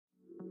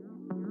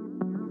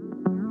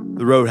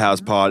The Roadhouse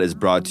Pod is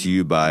brought to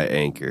you by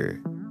Anchor.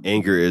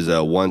 Anchor is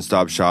a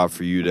one-stop shop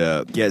for you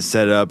to get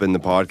set up in the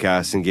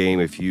podcasting game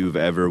if you've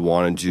ever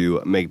wanted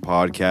to make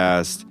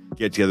podcasts,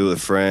 get together with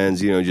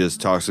friends,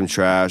 just talk some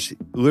trash.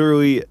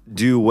 Literally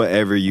do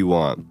whatever you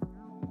want.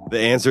 The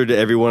answer to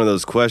every one of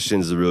those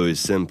questions is really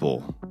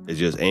simple. It's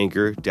just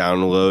Anchor,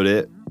 download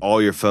it.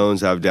 All your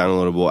phones have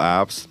downloadable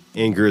apps.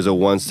 Anchor is a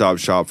one-stop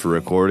shop for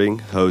recording,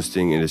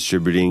 hosting, and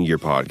distributing your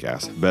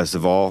podcast. Best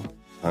of all,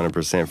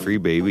 100% free,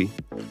 baby.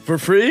 For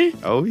free?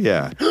 Oh,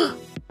 yeah.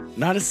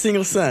 Not a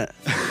single cent.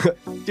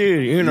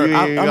 Dude, I'm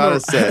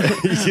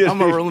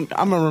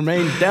gonna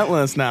remain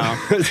dentless now.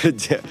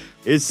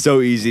 It's so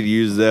easy to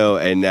use, though,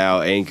 and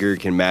now Anchor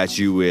can match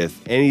you with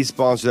any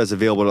sponsor that's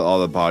available to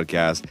all the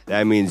podcasts.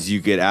 That means you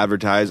get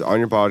advertised on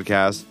your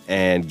podcast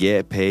and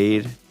get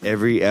paid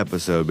every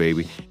episode,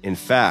 baby. In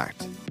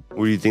fact,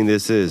 what do you think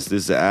this is?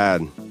 This is an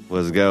ad.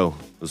 Let's go.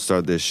 Let's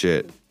start this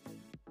shit.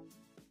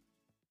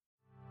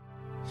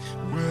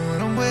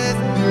 When I'm with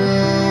you,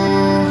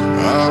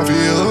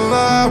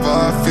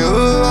 I feel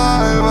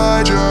alive,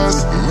 I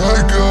just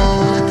let go.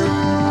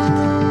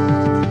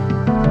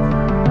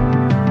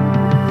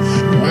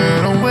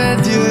 When I'm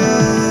with you,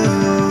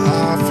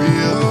 I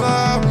feel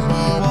alive,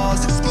 my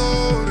walls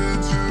explode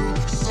into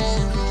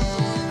solid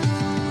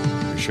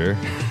gold. For sure.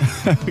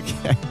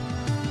 Okay.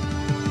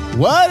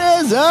 What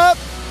is up,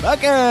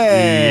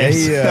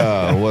 fuckers?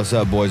 Yeah. What's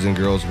up, boys and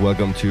girls?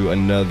 Welcome to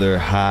another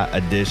hot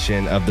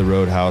edition of the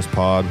Roadhouse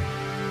Pod.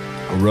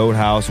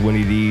 Roadhouse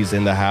Winnie D's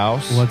in the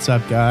house. What's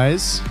up,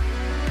 guys?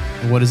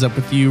 What is up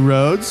with you,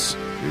 Rhodes?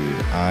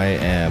 Dude, I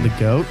am The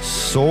goat?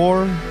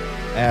 sore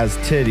as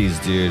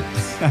titties, dude.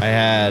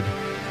 I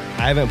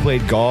haven't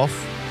played golf.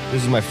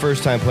 This is my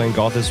first time playing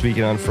golf this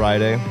weekend on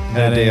Friday.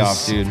 Had a day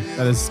off, dude.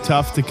 That is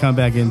tough to come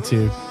back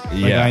into.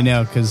 Yeah. I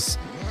know, because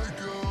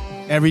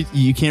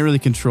you can't really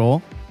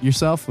control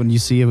yourself when you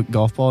see a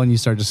golf ball and you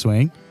start to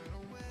swing.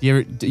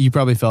 You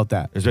probably felt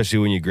that. Especially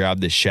when you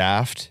grab the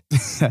shaft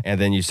and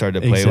then you start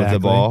to play with the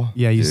ball.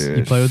 Yeah,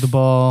 you play with the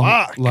ball.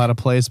 Fuck. A lot of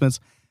placements.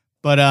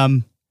 But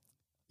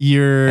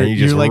you're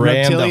like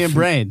reptilian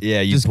brain. Yeah,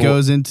 you just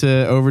goes into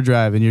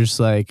overdrive and you're just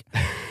like,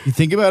 you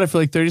think about it for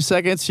like 30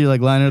 seconds. You're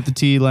like lining up the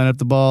tee, lining up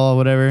the ball,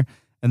 whatever.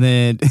 And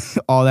then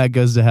all that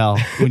goes to hell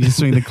when you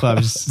swing the club.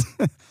 Just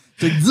like,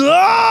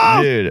 ah!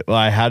 Dude, well,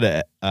 I had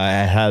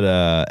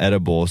a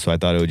edible, so I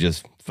thought it would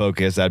just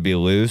focus. I'd be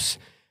loose.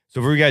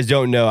 So for you guys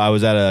don't know, I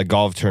was at a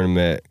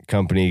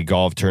company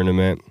golf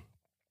tournament,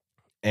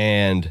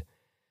 and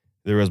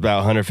there was about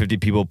 150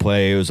 people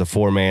play. It was a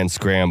 4-man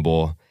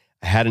scramble.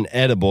 I had an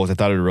edible. I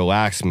thought it would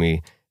relax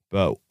me,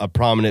 but a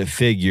prominent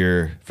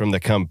figure from the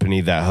company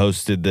that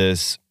hosted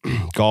this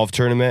golf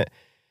tournament,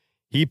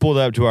 he pulled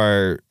up to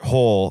our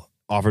hole,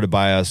 offered to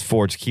buy us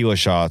 4 tequila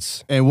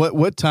shots. And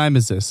what time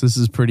is this? This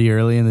is pretty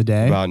early in the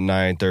day. About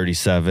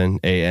 9:37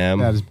 a.m.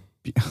 That is,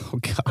 oh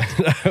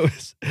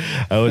God.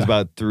 I was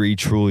about 3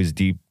 Trulies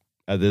deep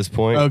at this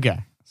point. Okay,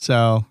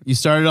 so you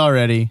started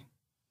already.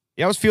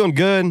 Yeah, I was feeling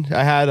good.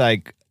 I had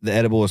the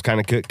edible was kind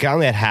of cooked. I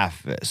only had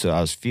half of it, so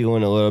I was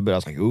feeling a little bit. I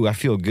was like, ooh, I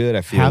feel good.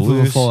 I feel half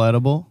loose. of a full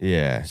edible.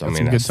 Yeah, so That's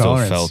I some good still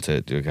tolerance. felt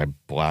it, dude. I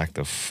blacked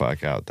the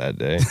fuck out that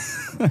day.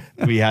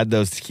 We had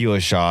those tequila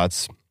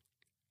shots.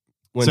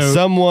 When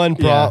someone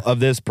of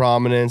this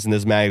prominence and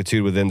this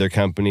magnitude within their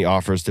company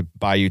offers to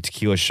buy you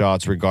tequila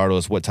shots,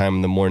 regardless what time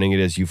in the morning it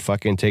is, you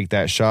fucking take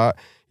that shot.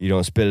 You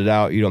don't spit it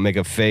out. You don't make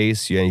a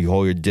face. You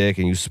hold your dick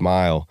and you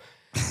smile.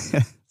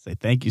 Say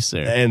thank you,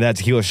 sir. And that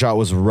tequila shot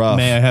was rough.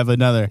 May I have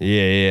another?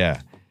 Yeah.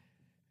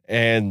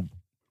 And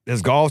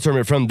this golf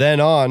tournament from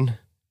then on,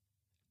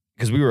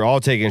 because we were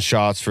all taking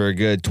shots for a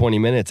good 20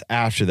 minutes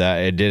after that,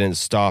 it didn't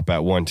stop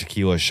at one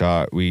tequila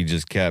shot. We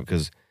just kept,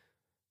 because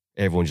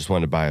everyone just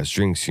wanted to buy us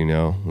drinks,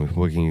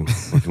 What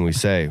can we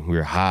say? We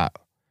were hot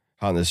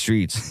in the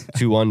streets.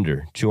 2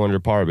 under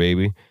par,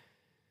 baby.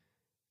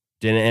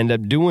 Didn't end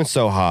up doing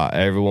so hot.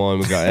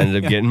 Everyone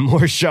ended up getting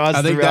more shots.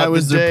 I think that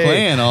was their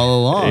plan all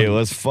along. It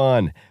was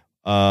fun.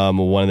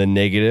 One of the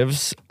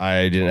negatives,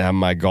 I didn't have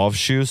my golf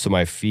shoes, so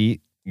my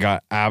feet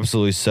got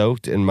absolutely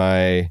soaked in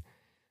my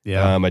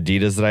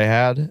Adidas that I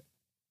had,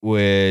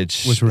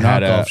 which were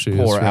had not golf shoes,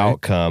 poor right?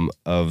 outcome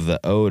of the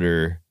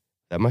odor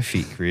that my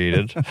feet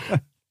created.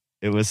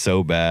 It was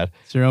so bad.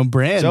 It's your own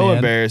brand, So man.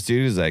 embarrassed, dude.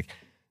 It was like,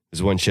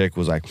 this one chick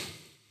was like,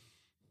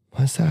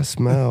 what's that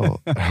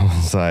smell? I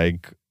was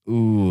like,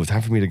 ooh,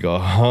 time for me to go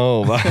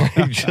home.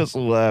 I just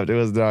left. It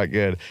was not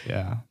good.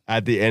 Yeah.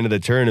 At the end of the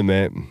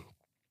tournament,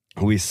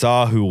 we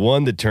saw who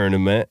won the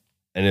tournament,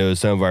 and it was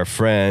some of our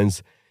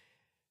friends.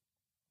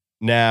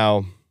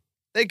 Now,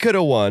 they could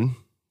have won.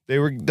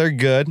 They're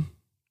good.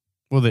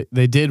 Well,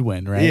 they did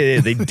win, right?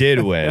 Yeah, they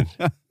did win.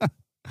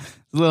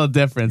 It's a little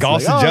different.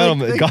 Golf's a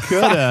gentleman.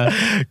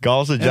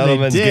 Golf's a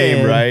gentleman's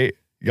game, right?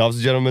 Golf's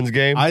a gentleman's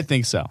game. I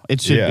think so.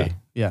 It should be.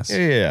 Yes.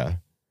 Yeah.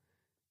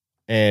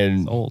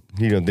 And It's old.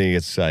 you don't think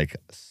it's like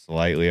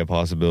slightly a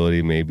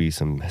possibility? Maybe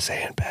some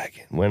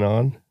sandbagging went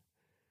on.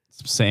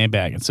 Some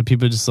sandbagging. So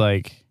people just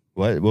like.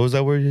 What was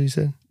that word you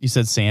said? You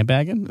said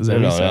sandbagging? Is that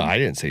No, what you said? I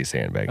didn't say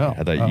sandbagging. Oh,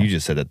 I thought you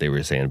just said that they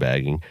were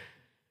sandbagging.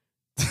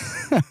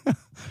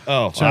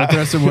 Oh, Trying to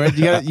throw some words.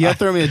 You got to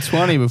throw me a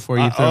 20 before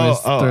you throw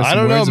some I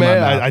don't know, words in my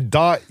man. mouth. I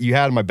thought you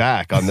had my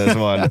back on this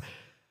one.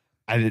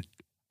 I did.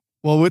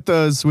 Well, with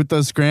those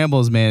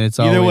scrambles, man, it's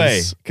Either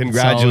always way,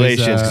 congratulations,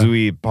 it's because always,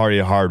 we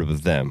partied hard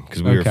with them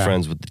because we were Okay.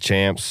 friends with the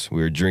champs.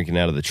 We were drinking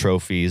out of the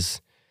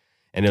trophies.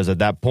 And it was at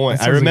that point,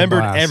 That I sounds like a remembered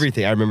blast.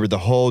 everything. I remembered the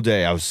whole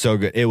day. I was so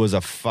good. It was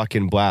a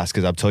fucking blast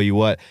because I'll tell you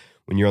what,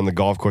 when you're on the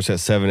golf course at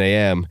 7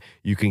 a.m.,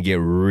 you can get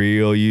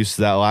real used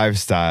to that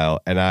lifestyle.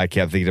 And I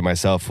kept thinking to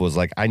myself, was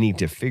like, I need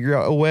to figure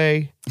out a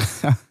way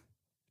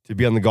to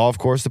be on the golf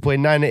course to play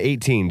 9 to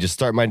 18. Just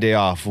start my day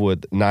off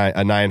with a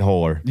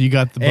 9-holer. You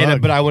got the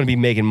bug. But I want to be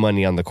making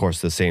money on the course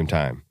at the same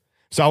time.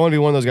 So I want to be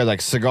one of those guys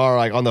like cigar,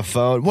 like on the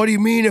phone. What do you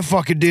mean it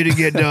fucking didn't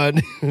get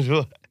done? You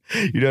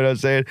know what I'm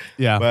saying?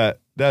 Yeah. But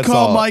that's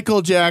Call all.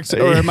 Michael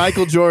Jackson or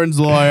Michael Jordan's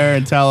lawyer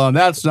and tell him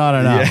that's not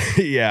enough.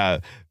 Yeah, yeah.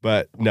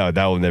 But no,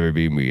 that will never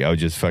be me. I would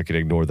just fucking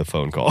ignore the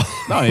phone call.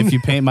 No, if you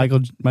paint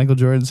Michael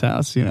Jordan's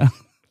house, you know,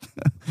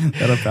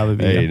 that'll probably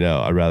be. Hey, him. no,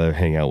 I'd rather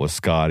hang out with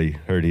Scotty.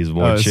 Heard he's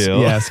more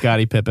chill. Yeah,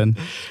 Scottie Pippen.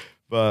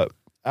 But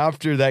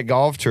after that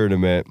golf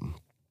tournament,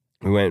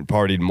 we went and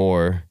partied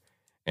more.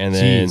 And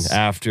then Jeez.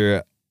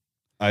 after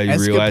I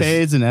realized.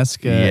 Escapades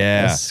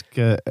and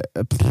Yeah.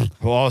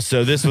 Well,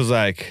 so this was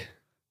like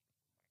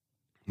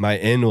my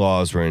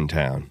in-laws were in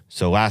town.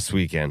 So last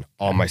weekend,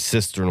 all my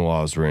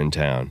sister-in-laws were in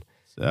town.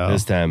 So,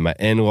 This time, my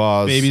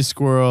in-laws, baby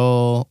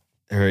squirrel.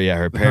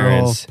 her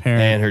parents,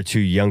 parent. and her 2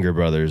 younger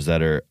brothers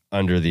that are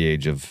under the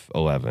age of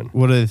 11.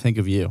 What do they think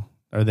of you?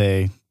 Do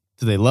they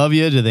love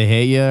you? Do they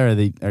hate you?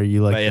 Are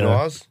you like My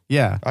in-laws,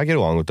 Yeah, I get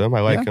along with them.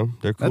 I like Yeah, them.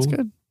 They're cool. that's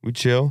good. We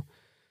chill.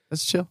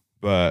 That's chill.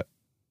 But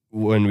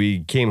when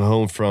we came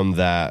home from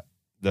the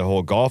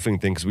whole golfing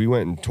thing, because we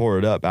went and tore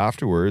it up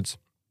afterwards,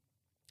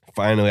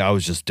 finally I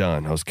was just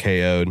done. I was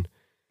KO'd.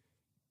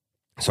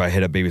 So I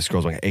hit up Baby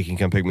Squirrels like, hey, can you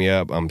come pick me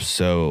up? I'm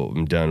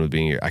done with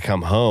being here. I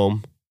come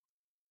home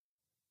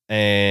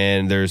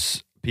and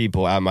there's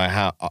people at my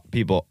house,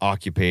 people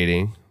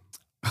occupying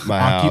my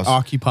house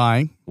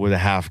Occupying. with a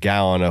half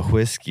gallon of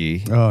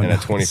whiskey Oh, and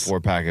nice. a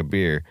 24 pack of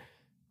beer.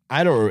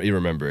 I don't really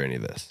remember any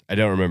of this. I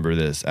don't remember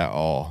this at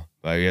all.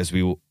 I guess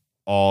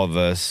all of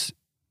us,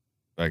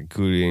 like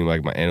including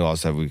like my in-laws,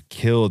 stuff, we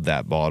killed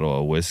that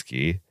bottle of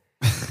whiskey.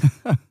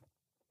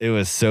 It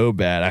was so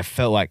bad. I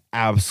felt like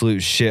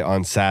absolute shit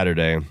on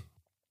Saturday.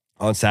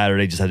 On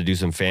Saturday, just had to do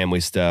some family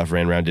stuff,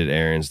 ran around, did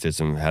errands,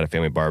 had a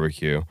family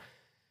barbecue.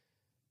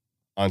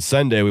 On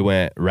Sunday, we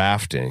went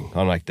rafting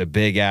on like the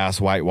big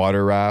ass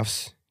whitewater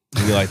rafts.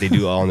 You know, like they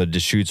do on the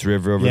Deschutes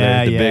River over Yeah,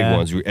 there, the yeah. big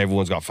ones.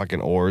 Everyone's got fucking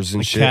oars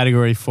and Like shit.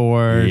 Category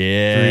 4. Yeah, 3,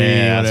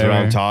 that's what whatever.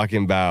 I'm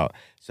talking about.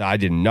 So I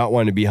did not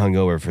want to be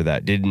hungover for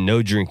that. Did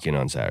no drinking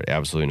on Saturday.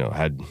 Absolutely no.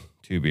 Had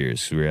 2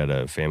 beers. We were at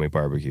a family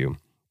barbecue.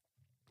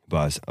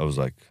 But I was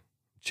like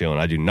chilling.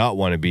 I do not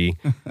want to be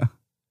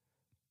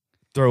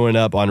throwing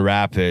up on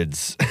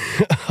rapids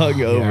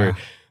hungover.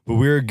 Yeah. But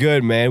we were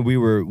good, man.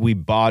 We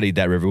bodied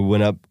that river. We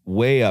went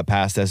way up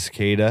past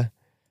Estacada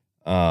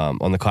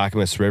on the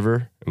Clackamas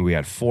River. And we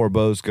had 4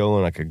 boats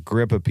going, like a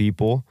grip of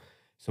people.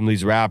 Some of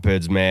these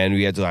rapids, man,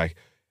 we had to like,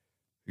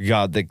 you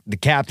got the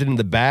captain in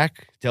the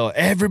back, tell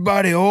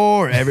everybody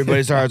oar.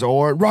 Everybody starts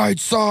oar. Right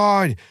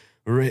side.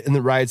 In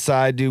the right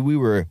side, dude, we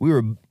were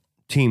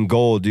team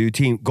gold,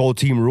 dude. Gold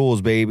team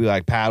rules, baby.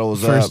 Like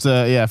paddles First,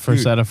 up.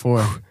 first Dude. out of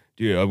 4.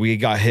 Dude, we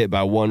got hit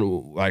by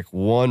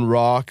one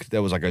rock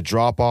that was like a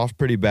drop off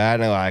pretty bad.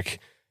 And I like,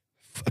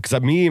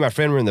 because me and my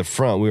friend were in the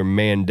front. We were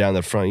manned down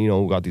the front. You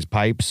know, we got these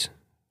pipes.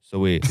 So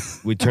we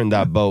turned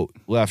that boat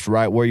left,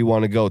 right, where you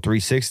want to go.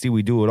 360,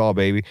 we do it all,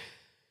 baby.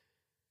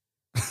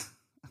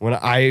 When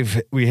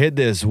we hit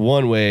this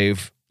one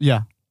wave,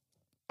 Yeah.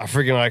 I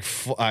freaking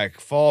like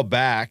fall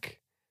back.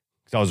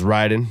 Cause I was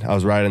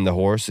riding the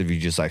horse. If you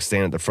just like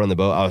stand at the front of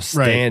the boat, I was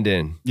Right.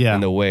 standing Yeah.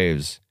 in the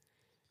waves.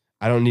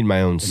 I don't need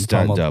my own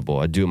stunt pummeled. double.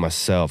 I do it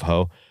myself,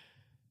 ho.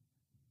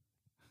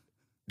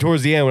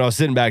 Towards the end, when I was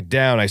sitting back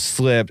down, I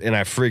slipped and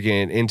I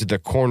freaking into the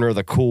corner of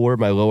the cooler,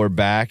 my lower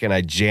back, and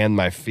I jammed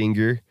my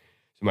finger.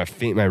 So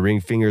my ring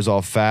finger's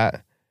all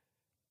fat.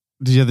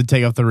 Did you have to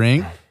take off the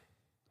ring?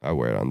 I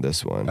wear it on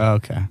this one. Oh,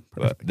 okay.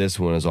 But this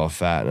one is all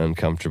fat and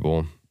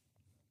uncomfortable.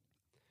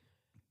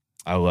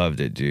 I loved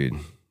it, dude.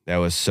 That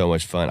was so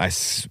much fun.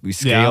 We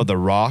scaled the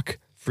rock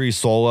free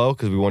solo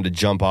because we wanted to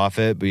jump off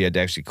it, but you had to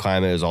actually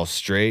climb it. It was all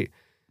straight.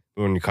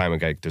 But when you climb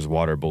it, like, there's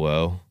water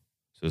below.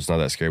 So it's not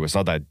that scary, but it's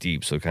not that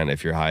deep. So kind of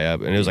if you're high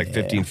up. And it was like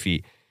 15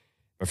 feet.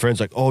 My friend's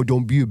like, oh,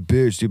 don't be a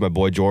bitch, dude. My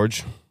boy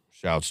George.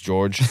 Shouts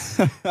George.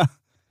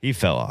 He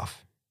fell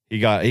off. He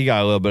got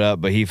a little bit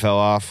up, but he fell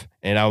off.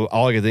 And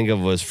all I could think of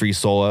was free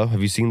solo.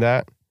 Have you seen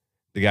that?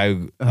 The guy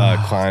who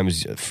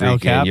climbs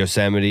freaking Cap?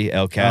 Yosemite,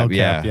 El Cap.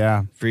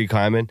 Yeah. Free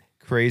climbing.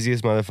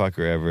 Craziest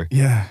motherfucker ever.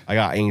 Yeah. I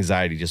got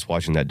anxiety just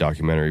watching that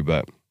documentary.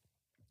 But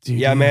Dude,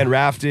 yeah, man,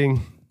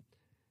 rafting,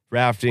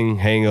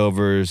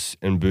 hangovers,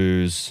 and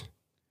booze.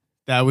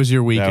 That was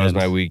your weekend. That was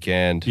my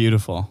weekend.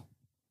 Beautiful.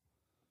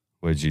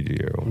 What did you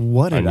do?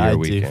 What did on I your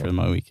do weekend? for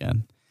my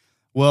weekend?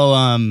 Well,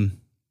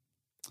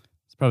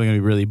 it's probably going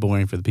to be really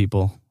boring for the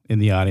people in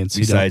the audience.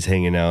 Besides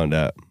hanging out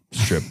at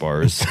strip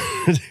bars.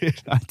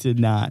 I did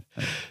not.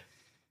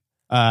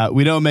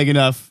 We don't make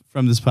enough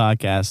from this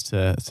podcast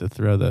to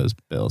throw those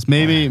bills.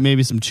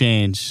 Maybe some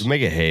change.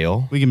 Make it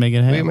hail. We can make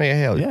it hail. We can make it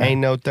hail. Yeah.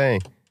 Ain't no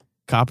thing.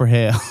 Copper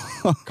hail.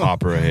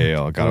 Copper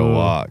hail. Gotta Ooh.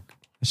 walk.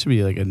 That should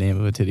be like a name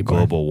of a titty bar.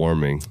 Global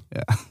warming.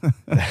 Yeah.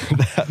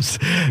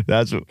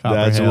 that's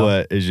hail.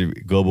 what is your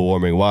global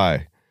warming.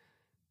 Why?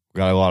 We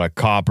got a lot of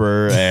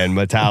copper and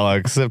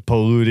metallics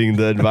polluting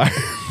the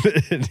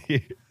environment.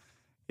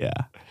 Yeah.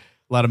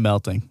 A lot of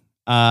melting.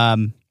 But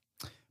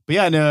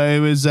yeah, no, it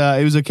was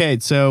okay.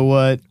 So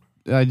what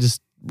I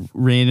just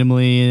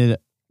randomly,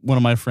 one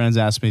of my friends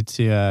asked me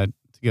to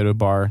go to a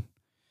bar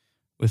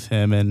with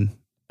him, and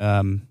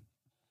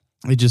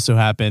it just so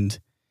happened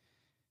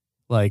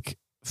like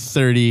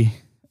 30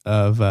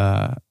 of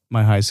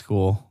my high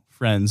school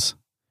friends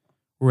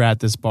were at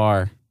this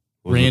bar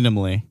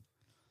randomly,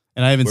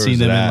 and I haven't Where seen was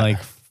them it in at?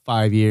 like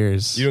 5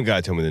 years. You don't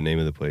gotta tell me the name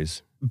of the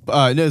place.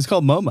 No, it's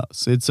called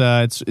Momo's.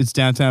 It's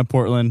downtown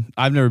Portland.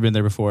 I've never been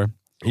there before.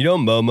 You know,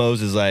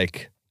 Momo's is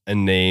like a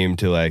name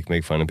to like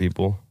make fun of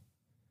people.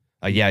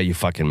 Like, yeah, you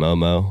fucking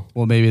Momo.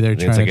 Well, maybe they're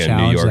think it's trying like to a New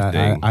challenge York that.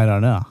 thing. I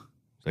don't know.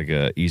 It's like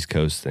a East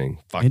Coast thing.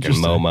 Fucking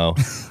Interesting.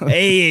 Momo.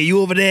 Hey,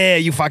 you over there,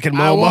 you fucking Momo.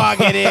 I walk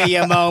it in, you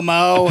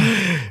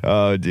Momo.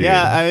 Oh, dude.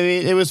 Yeah, I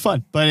mean, it was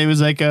fun, but it was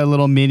like a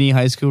little mini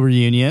high school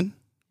reunion.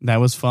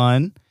 That was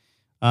fun.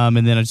 And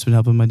then I just been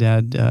helping my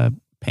dad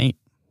paint,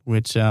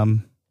 which I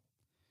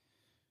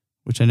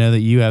know that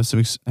you have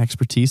some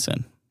expertise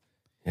in.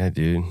 Yeah,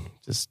 dude.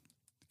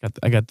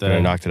 I got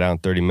Gonna knocked it out in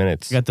 30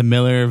 minutes. got the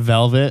Miller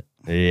Velvet.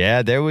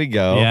 Yeah, there we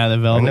go. Yeah, the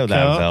velvet I know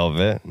that coat.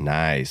 velvet.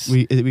 Nice.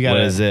 We got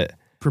What a is it?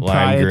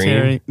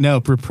 proprietary.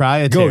 No,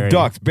 proprietary. Go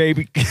Ducks,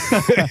 baby.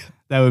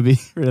 That would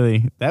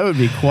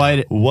be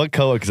quite. What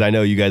color? Because I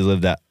know you guys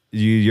live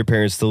your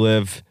parents still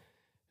live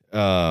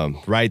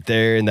right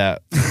there in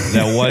that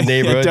one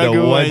neighborhood. Don't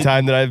The give one away-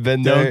 time that I've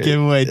been there. Don't give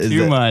away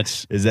too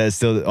much. Is that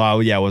still? Oh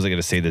yeah, I wasn't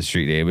gonna say the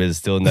street name. Is it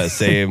still in that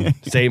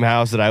same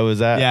house that I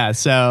was at? Yeah.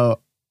 So.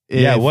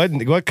 Yeah.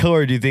 if- What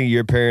color do you think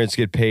your parents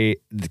could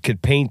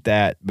paint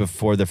that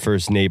before the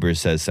first neighbor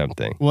says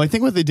something? Well, I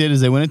think what they did is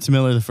they went into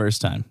Miller the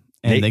first time,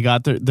 and they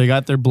got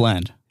their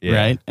blend, Yeah.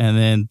 right? And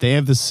then they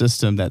have the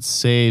system that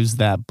saves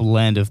that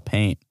blend of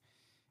paint,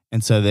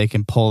 and so they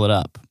can pull it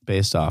up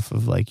based off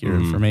of like your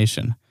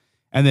information,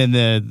 and then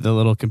the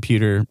little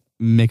computer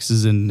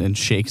mixes and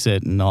shakes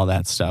it and all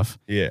that stuff,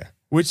 Yeah.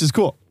 which is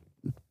cool.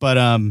 But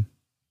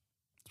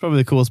it's probably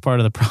the coolest part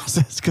of the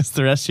process because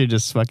the rest you're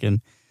just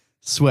fucking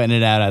sweating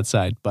it out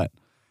outside. But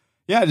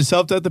yeah, I just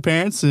helped out the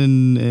parents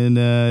and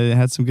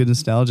had some good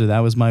nostalgia. That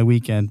was my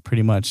weekend,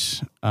 pretty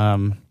much.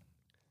 Did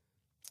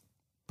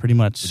you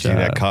think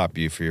that cop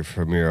you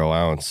from your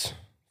allowance?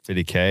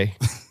 50K.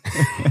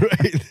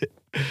 Right?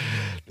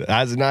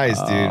 That's nice,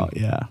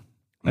 dude. Yeah,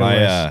 My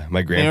they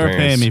were grandparents.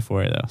 paying me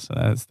for it though, so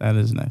that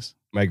is nice.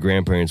 My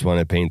grandparents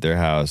wanted to paint their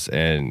house,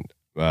 and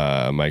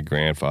my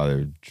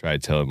grandfather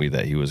tried telling me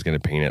that he was going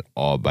to paint it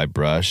all by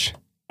brush.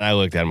 And I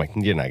looked at him like,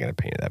 "You're not going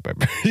to paint it that by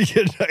brush."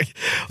 You're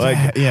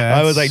not- Yeah,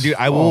 I was like, "Dude,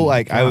 I will." my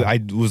Like, God. I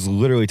was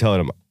literally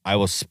telling him, "I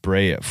will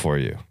spray it for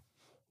you,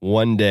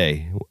 one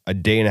day, a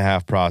day and a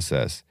half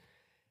process."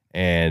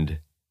 And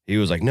he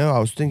was like, "No, I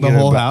was thinking The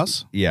whole about-"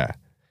 house. Yeah,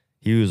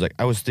 he was like,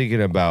 "I was thinking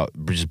about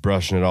just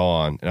brushing it all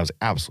on," and I was like,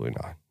 "Absolutely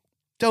not.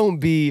 Don't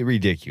be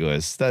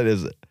ridiculous. That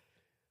is."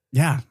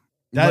 Yeah,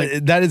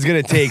 That is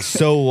gonna take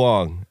so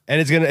long,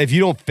 and it's gonna, if you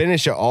don't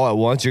finish it all at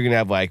once, you're gonna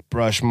have like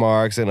brush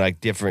marks and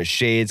like different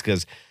shades.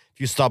 Because if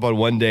you stop on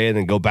one day and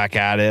then go back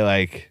at it,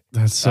 like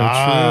that's so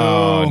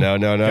oh, true. no,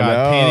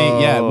 God,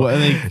 painting. Yeah, well,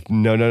 like,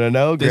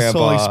 no, this Grandpa.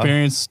 whole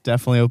experience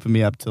definitely opened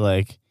me up to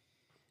like,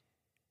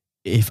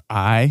 if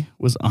I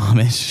was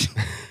Amish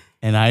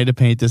and I had to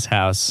paint this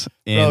house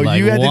in Bro, like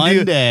you had one to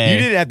do, day. You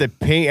didn't have to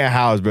paint a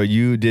house, bro.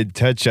 You did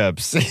touch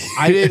ups.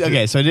 I did.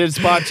 Okay, so I did a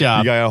spot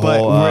job. You got a but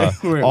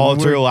whole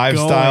alter we're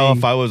lifestyle. going-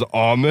 If I was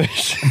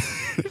Amish,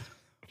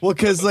 Well,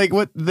 because like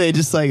what they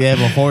just like they have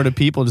a horde of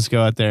people just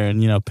go out there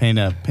and paint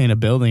a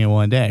building in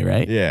one day,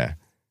 right? yeah,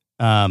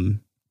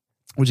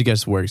 Which I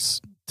guess works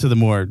to the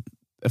more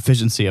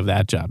efficiency of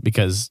that job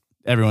because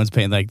everyone's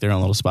painting like their own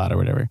little spot or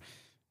whatever,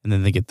 and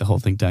then they get the whole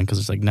thing done because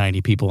there's like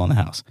 90 people on the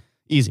house,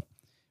 easy.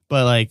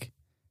 But like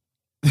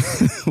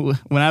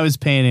when I was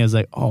painting, I was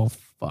like, oh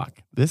fuck,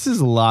 this is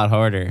a lot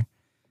harder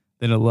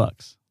than it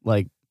looks.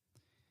 Like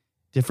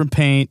different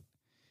paint.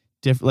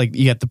 Like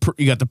you got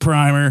the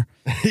primer.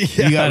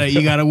 yeah.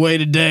 You gotta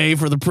wait a day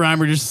for the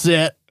primer to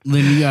set.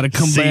 Then you gotta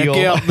come Seal.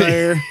 back out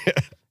there,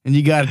 and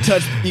you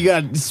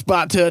gotta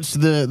spot touch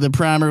the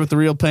primer with the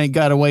real paint.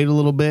 Gotta wait a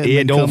little bit. And Yeah,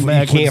 then don't. come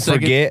back You with a can't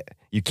second- forget.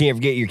 You can't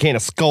forget your can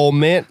of Skull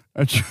Mint.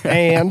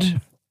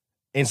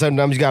 And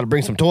sometimes you got to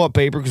bring some toilet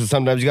paper because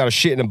sometimes you got to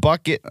shit in a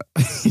bucket.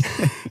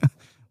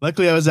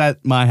 Luckily, I was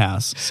at my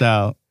house,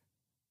 so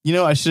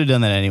I should have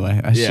done that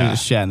anyway. I should have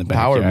shat in the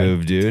backyard. Power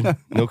move, dude.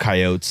 No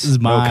coyotes. This is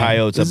No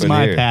coyotes this up is in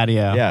my here.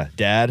 patio. Yeah,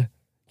 Dad,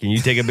 Can you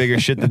take a bigger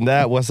shit than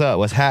that? What's up?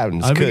 What's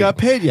happening? I haven't got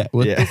paid yet.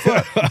 What the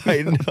fuck?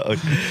 I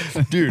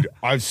know. Dude,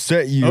 I've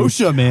sent you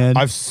OSHA, man.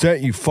 I've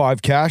sent you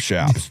 5 cash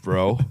apps,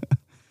 bro.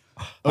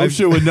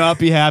 OSHA would not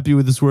be happy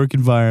with this work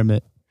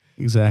environment.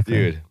 Exactly.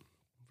 Dude,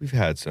 we've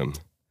had some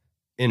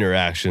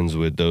interactions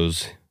with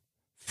those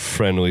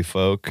friendly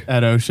folk.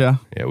 At OSHA.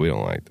 Yeah, we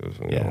don't like those.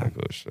 We Yeah. don't like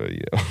those.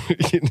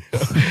 You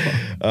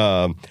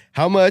know.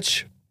 How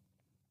much?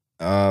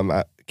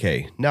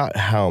 Okay, not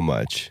how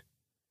much.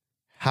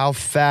 How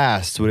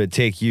fast would it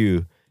take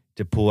you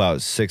to pull out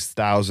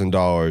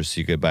 $6,000 so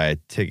you could buy a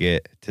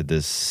ticket to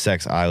this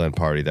Sex Island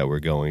party that we're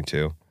going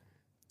to?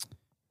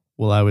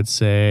 Well, I would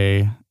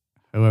say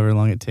however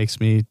long it takes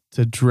me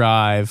to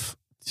drive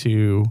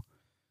to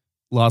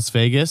Las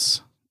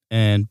Vegas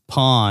and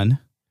pawn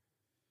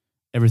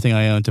everything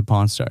I own to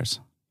Pawn Stars.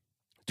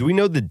 Do we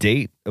know the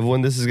date of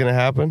when this is going to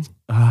happen?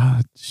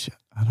 Shit.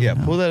 I don't Yeah,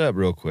 know. pull that up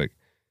real quick.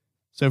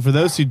 So for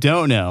those who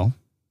don't know,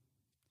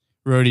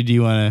 Rody, do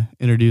you want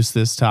to introduce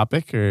this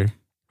topic, or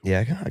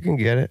Yeah, I can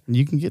get it.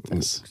 you can get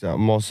this? So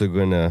I'm also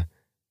gonna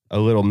a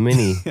little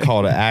mini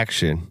call to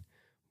action.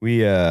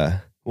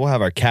 We'll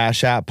have our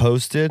Cash App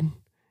posted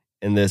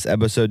in this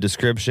episode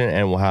description,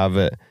 and we'll have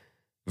it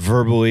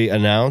verbally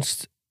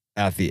announced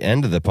at the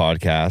end of the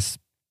podcast.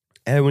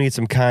 And we need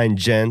some kind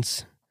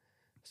gents,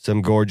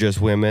 some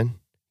gorgeous women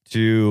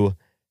to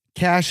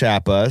Cash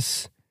App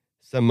us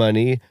some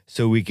money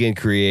so we can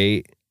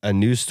create a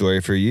news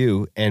story for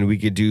you, and we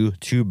could do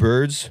 2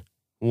 birds,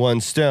 1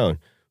 stone.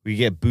 We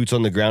get boots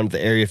on the ground at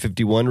the Area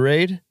 51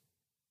 raid,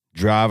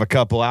 drive a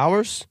couple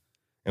hours,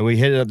 and we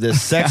hit up this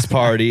sex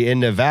party in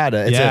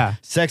Nevada. It's Yeah.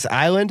 a sex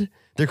island.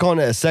 They're calling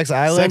it a sex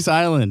island. Sex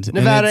Island. And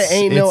Nevada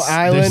ain't no there's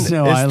island. no It's the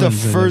islands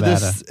in Nevada.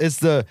 furthest. It's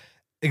the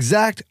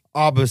exact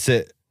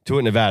opposite to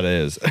what Nevada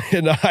is.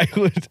 An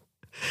island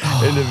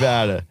in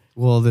Nevada.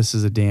 Well, this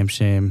is a damn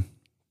shame.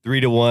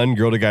 3-to-1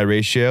 girl to guy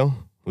ratio.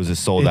 Was it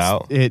sold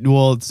out?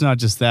 Well, it's not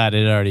just that.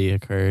 It already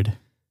occurred.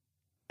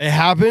 It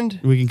happened?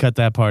 We can cut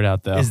that part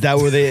out, though. Is that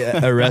where they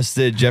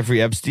arrested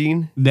Jeffrey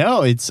Epstein?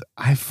 No, it's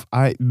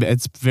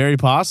very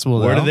possible.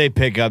 Where though. do they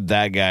pick up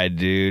that guy,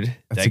 dude?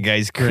 That's that a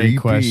guy's Great creepy.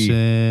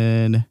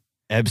 question.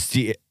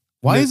 Epstein.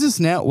 Why is this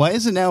now? Why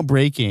is it now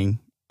breaking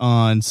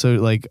on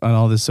on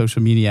all the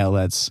social media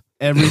outlets?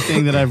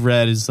 Everything that I've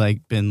read has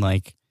been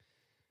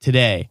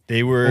today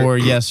They were or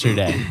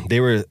yesterday.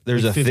 There's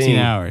Like a 15 thing.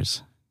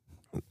 hours.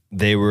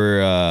 They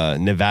were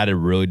Nevada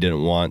really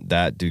didn't want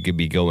that to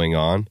be going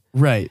on,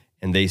 Right.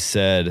 and they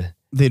said,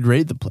 They'd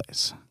raid the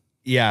place.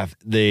 yeah,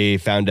 they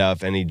found out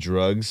if any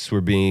drugs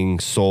were being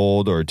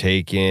sold or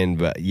taken.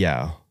 But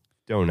yeah,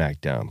 don't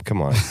act dumb.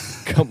 Come on,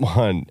 come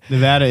on.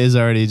 Nevada is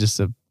already just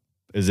a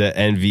Is it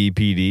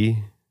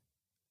NVPD?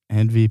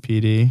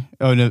 NVPD.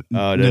 Oh, no,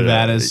 no.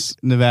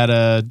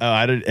 Nevada. Oh,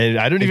 I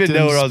don't even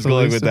know where I was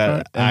going with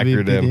that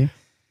acronym.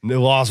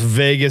 Las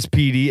Vegas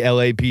PD,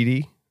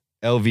 LAPD,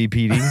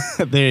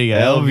 LVPD, There you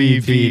go.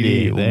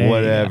 LVPD, There you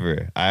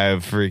whatever. I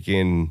have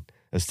freaking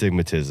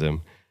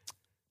astigmatism.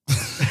 go.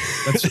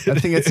 I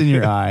think it's in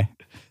your eye.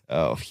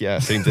 Oh, yeah,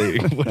 same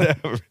thing.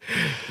 Whatever.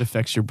 It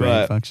affects your brain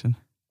But- function.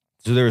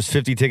 So there was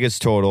 50 tickets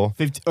total.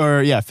 50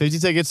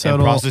 tickets And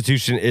total.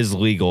 prostitution is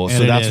legal. And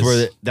So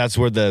it that's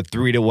where the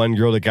 3-to-1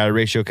 girl to guy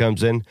ratio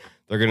comes in.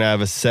 They're going to have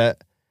a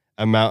set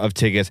amount of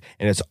tickets,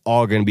 and it's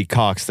all going to be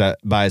cocks that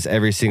buys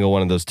every single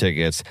one of those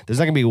tickets. There's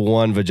not going to be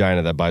one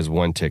vagina that buys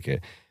one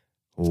ticket.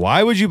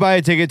 Why would you buy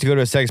a ticket to go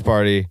to a sex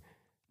party?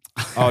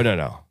 Oh,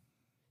 no.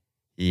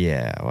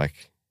 Yeah,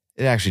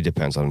 it actually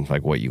depends on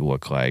what you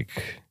look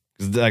like.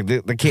 'Cause,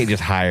 they can't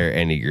just hire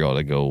any girl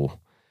to go.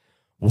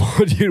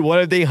 Dude,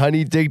 what if they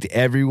honey dicked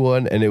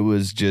everyone and it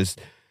was just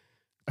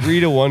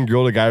 3-to-1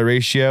 girl to guy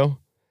ratio,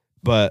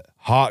 but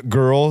hot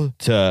girl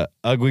to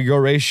ugly girl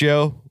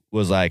ratio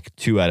was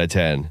 2 out of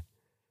 10.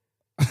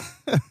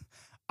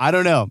 I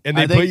don't know. And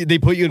I think- they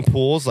put you in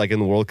pools like in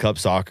the World Cup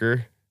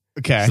soccer.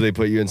 Okay. So they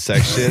put you in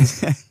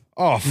sections.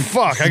 Oh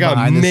fuck! I got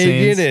Behind the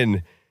Megan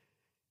scenes.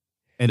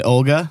 And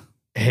Olga.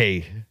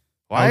 hey,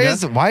 why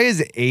Olga?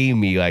 is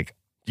Amy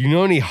do you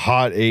know any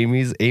hot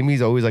Amy's?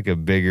 Amy's always a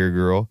bigger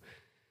girl.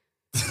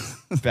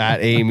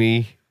 Fat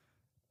Amy.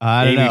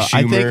 I don't Amy know.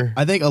 Schumer.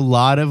 I think a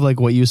lot of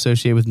what you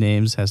associate with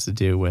names has to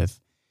do with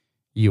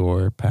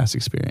your past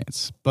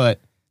experience. But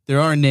there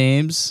are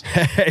names.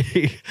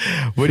 Hey,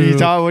 what are you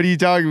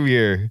talking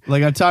here?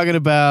 I'm talking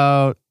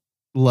about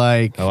I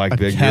like a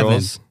big Kevin.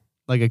 girls.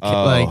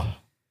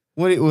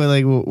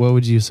 What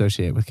would you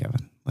associate with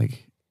Kevin?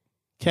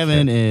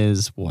 Kevin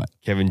is what?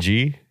 Kevin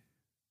G.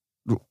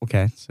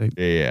 Okay. So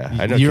Yeah.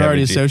 I know you're Kevin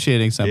already G.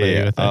 associating somebody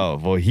Yeah. with it. Oh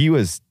well, he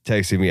was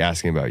texting me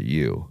asking about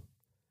you.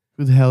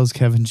 Who the hell is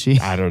Kevin G?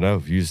 I don't know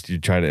if you're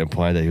trying to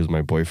imply that he was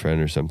my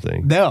boyfriend or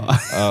something. No.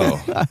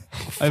 Oh,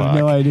 I have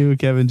no idea who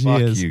Kevin G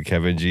Fuck is. you,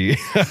 Kevin G.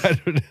 I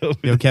don't know.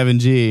 Yo, Kevin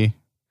G,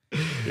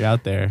 you're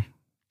out there.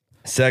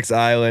 Sex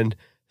Island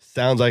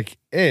sounds like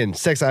in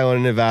Sex Island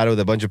in Nevada with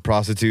a bunch of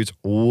prostitutes.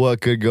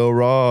 What could go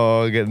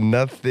wrong?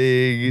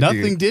 Nothing.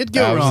 Nothing did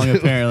go wrong,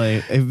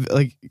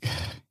 apparently.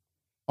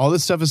 All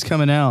this stuff is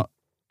coming out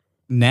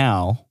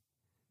now.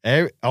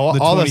 All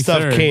the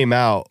stuff 23rd. came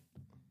out.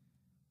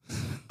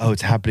 Oh,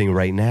 it's happening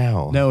right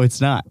now. No, it's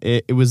not.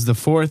 It was the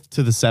 4th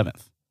to the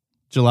 7th.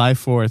 July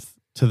 4th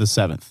to the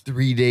 7th.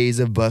 3 days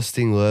of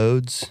busting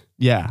loads.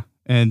 Yeah.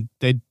 And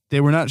they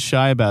were not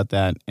shy about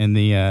that in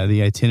the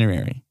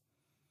itinerary.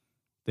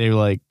 They were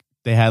like,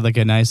 they had like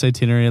a nice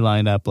itinerary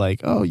lined up,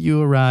 like, oh,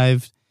 you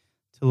arrived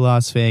to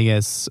Las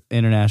Vegas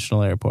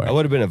International Airport. I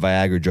would have been a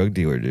Viagra drug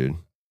dealer, dude.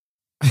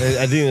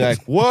 I think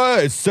like,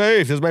 what? It's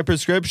safe. It's my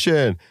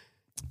prescription.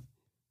 I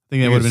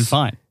think that would have been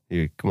fine.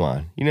 Dude, come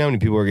on. You know how many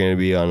people are going to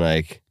be on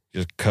like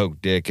just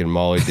Coke dick and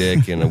Molly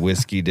dick and a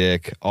whiskey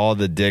dick? All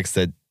the dicks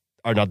that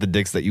are not the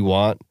dicks that you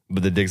want,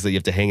 but the dicks that you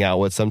have to hang out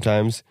with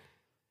sometimes.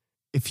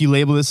 If you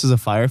label this as a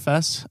fire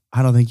fest,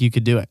 I don't think you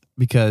could do it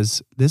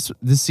because this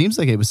seems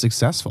like it was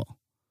successful.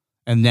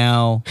 And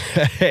now,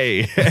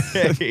 hey,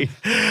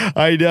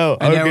 I know.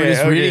 and now we're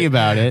just reading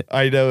about it.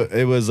 I know.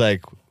 It was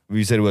like,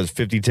 you said it was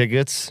 50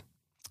 tickets.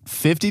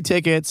 50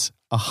 tickets,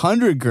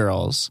 100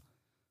 girls,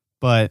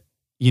 but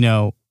you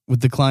know,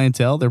 with the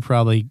clientele, they'll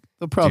probably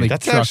Dude,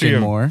 truck in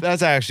more.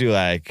 That's actually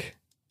like,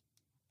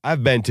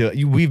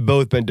 we've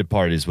both been to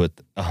parties with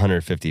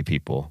 150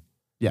 people.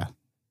 Yeah.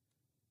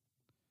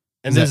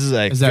 And this is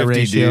like 50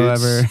 ratio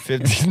dudes. ever?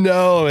 50,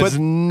 no, it's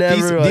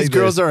never like these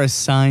girls this. are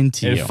assigned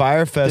to And you.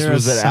 Firefest They're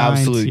was an assigned to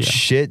absolute you.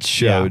 shit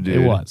show, Yeah,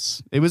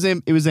 dude. It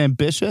was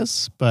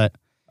ambitious, but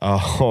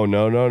Oh,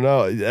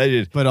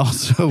 no.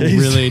 also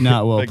really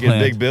not well like planned.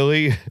 Big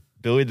Billy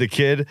the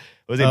Kid.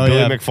 Was it Oh, Billy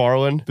yeah.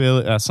 McFarlane?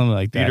 Billy, something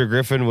like that. Peter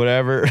Griffin,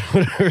 whatever.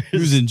 He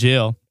was in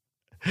jail.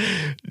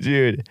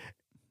 Dude,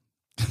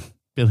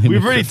 Billy we've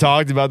McFarlane. already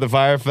talked about the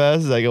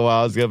Firefest like a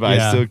while ago, but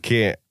Yeah. I still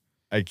can't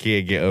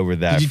get over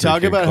that. Did you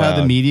talk freaking about how the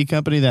clown. media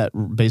company that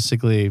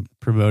basically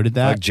promoted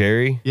that? Like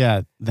Jerry?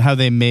 Yeah, how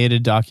they made a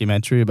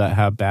documentary about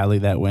how badly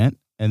that went,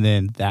 and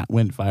then that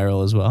went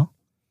viral as well.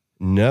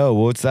 No,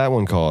 what's that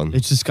one called?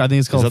 It's just, I think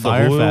it's called that the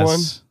Hulu Firefest. one?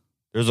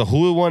 There's a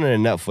Hulu one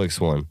and a Netflix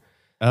one.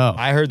 Oh,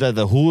 I heard that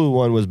the Hulu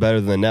one was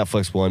better than the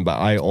Netflix one, but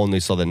I only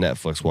saw the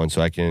Netflix one,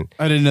 so I can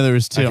I didn't know there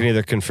was two.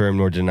 neither confirm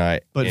nor deny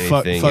But anything.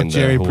 fuck in the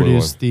Jerry Hulu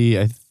produced one. the,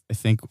 I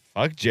think,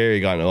 Fuck Jerry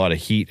got in a lot of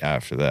heat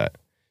after that.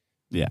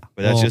 yeah.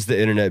 But that's Well, just the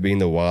internet being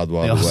the wild, they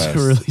wild also west.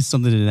 released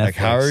something to Netflix. Like,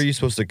 how are you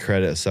supposed to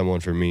credit someone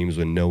for memes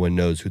when no one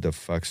knows who the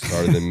fuck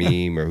started the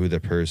meme or who the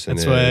person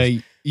That's is?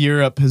 why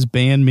Europe has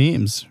banned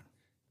memes.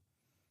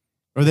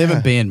 Or they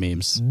haven't banned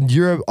memes.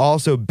 Europe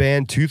also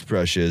banned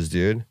toothbrushes,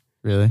 dude.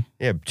 Really?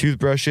 Yeah,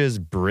 toothbrushes,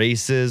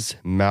 braces,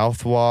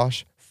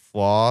 mouthwash,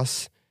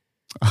 floss,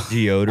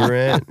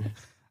 deodorant.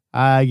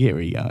 I get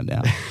where you're going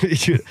now.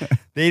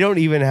 They don't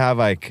even have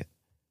like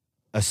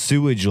a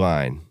sewage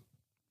line.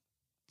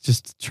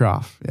 Just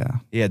trough, yeah.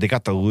 Yeah, they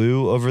got the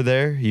loo over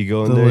there. You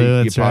go in The there, loo,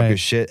 you that's pop your right.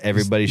 shit.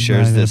 Everybody Just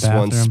shares not even a this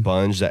one bathroom.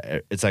 sponge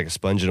that it's like a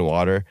sponge in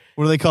water.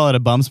 What do they call it? A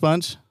bum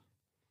sponge?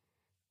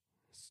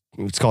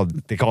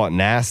 They call it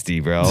nasty,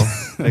 bro.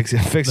 Fix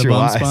The your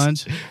bum lives.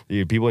 sponge?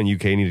 Dude, people in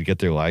UK need to get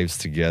their lives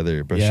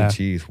together. Brush Yeah. your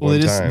teeth Well,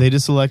 one time. they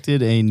just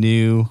elected a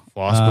new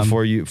Floss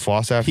before you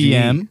floss after you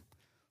PM, eat.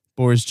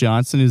 Boris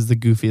Johnson, who's the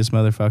goofiest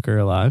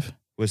motherfucker alive.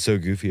 What's so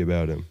goofy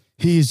about him?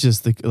 He's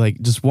just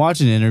just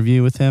watch an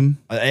interview with him.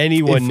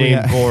 Anyone If we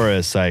named ha-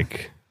 Boris,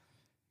 like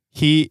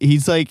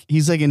He's like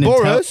an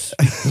Boris,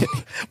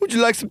 would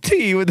you like some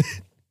tea with?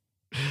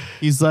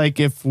 He's like,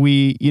 if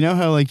we, you know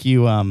how like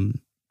you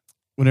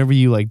whenever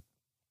you like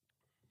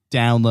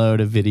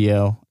download a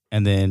video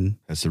and then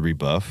That's a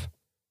rebuff.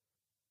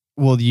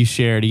 you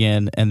share it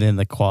again and then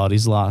the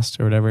quality's lost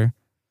or whatever.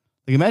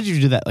 Like imagine if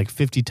you did that like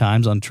 50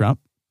 times on Trump.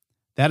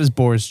 That is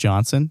Boris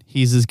Johnson.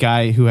 He's this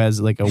guy who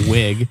has like a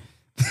wig,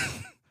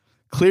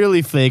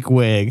 clearly fake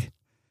wig,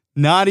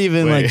 not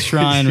even Wait. like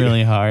trying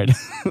really hard.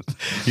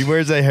 He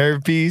wears a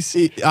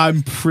hairpiece.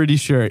 I'm pretty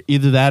sure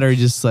either that or he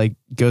just like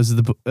goes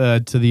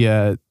to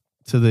the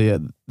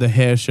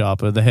hair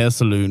shop or the hair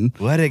saloon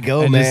Let it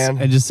go, and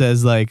man. just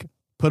says like,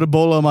 put a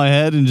bowl on my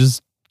head and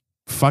just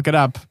fuck it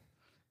up.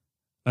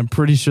 I'm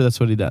pretty sure that's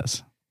what he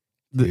does.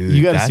 Dude,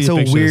 You got to that's see a a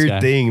picture of this guy.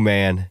 weird thing,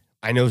 man.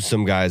 I know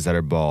some guys that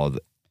are bald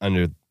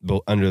under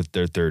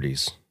their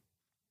 30s.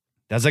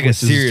 That's like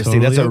Which a is serious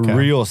thing. That's totally a okay.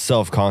 real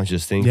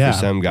self-conscious thing Yeah, for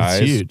some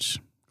guys. It's huge,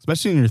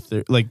 especially in your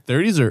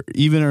 30s or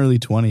even early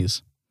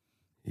 20s,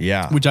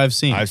 Yeah, which I've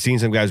seen. I've seen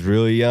some guys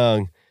really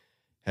young.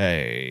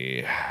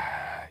 Hey,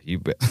 yeah,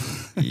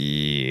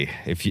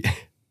 if you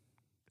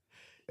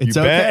it's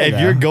you bet okay.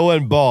 if you're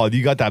going bald,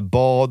 you got that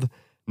bald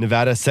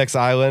Nevada sex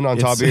island on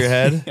top of your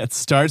head, It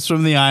starts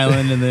from the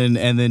island and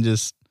then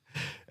just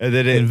and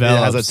then it has a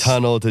envelops.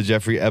 tunnel to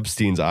Jeffrey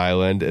Epstein's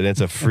island, and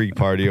it's a freak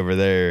party over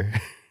there.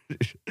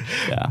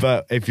 yeah.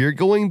 But if you're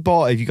going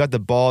bald, if you got the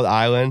bald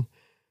island,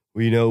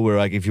 where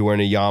like if you're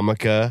wearing a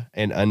yarmulke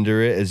and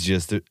under it is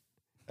just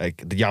like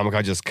the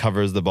yarmulke just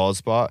covers the bald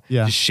spot.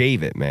 Yeah. Just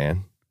shave it,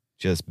 man.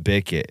 Just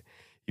bick it.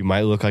 You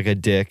might look like a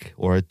dick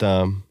or a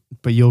thumb.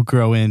 But you'll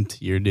grow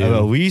into your new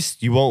At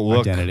least you won't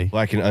look identity.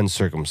 like an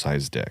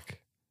uncircumcised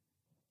dick.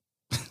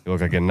 You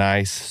look like a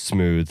nice,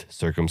 smooth,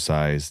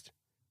 circumcised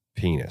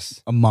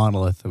penis a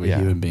monolith of a Yeah.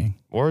 human being.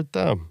 or a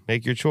thumb.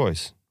 Make your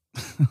choice.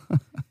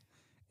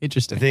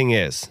 Interesting. The thing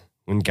is,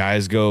 when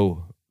guys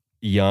go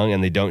young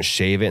and they don't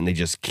shave it and they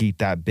just keep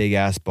that big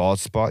ass bald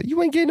spot,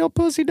 you ain't getting no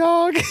pussy,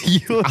 dog.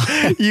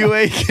 you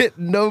ain't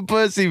getting no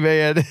pussy,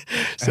 man.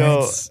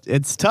 So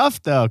it's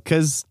tough though,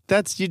 because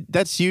that's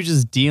you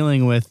just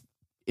dealing with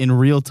in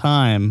real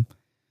time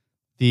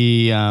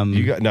the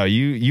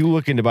you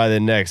looking to buy the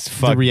next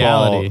fuck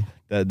reality.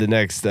 Ball, the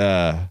next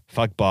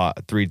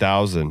fuckbot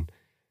 3000.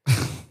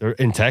 They're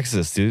in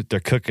Texas, dude. They're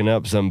cooking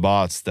up some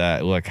bots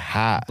that look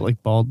hot,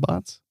 like bald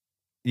bots.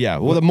 Yeah.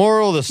 Well, the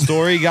moral of the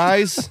story,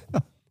 guys.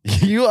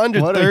 You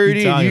under What are 30,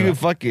 you talking you about?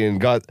 fucking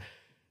got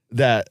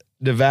that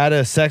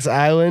Nevada sex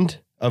island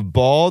of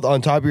bald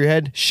on top of your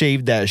head.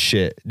 Shave that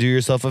shit. Do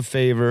yourself a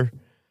favor.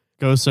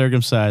 Go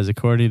circumcise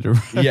according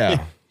to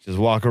Yeah. Just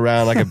walk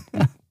around like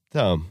a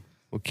thumb.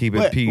 We'll keep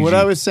it PG. What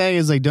I was saying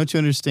is like, don't you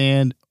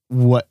understand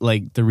what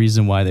like the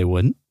reason why they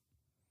wouldn't?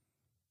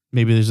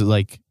 Maybe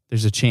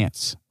there's a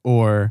chance,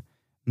 or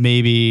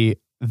maybe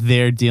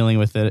they're dealing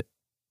with it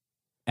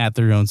at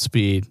their own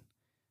speed.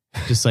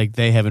 Just like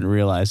they haven't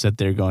realized that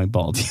they're going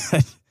bald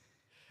yet.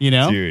 You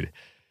know? Dude,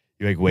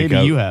 you like wake Maybe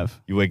up. you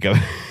have. You wake up.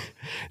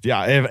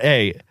 Yeah.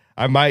 Hey,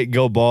 I might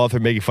go bald for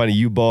making fun of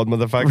you bald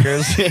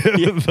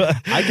motherfuckers. But,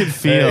 I can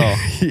feel.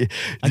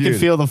 I can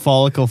feel the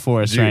follicle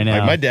force right now.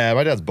 Like my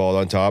dad's bald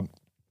on top.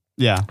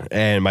 Yeah.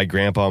 And my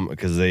grandpa,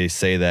 because they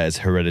say that it's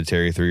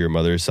hereditary through your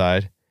mother's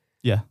side.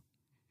 Yeah.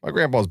 My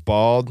grandpa's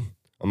bald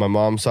on my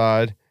mom's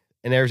side.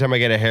 And every time I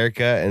get a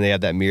haircut and they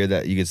have that mirror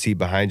that you can see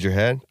behind your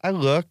head, I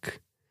look.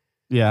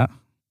 Yeah.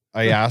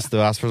 I asked the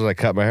last person I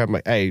cut my hair, I'm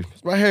like, hey,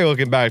 is my hair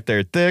looking back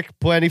there thick,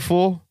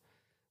 plentiful,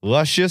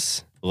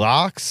 luscious,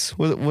 locks?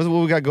 What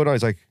we got going on?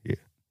 He's like,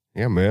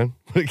 yeah, man.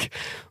 Like,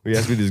 we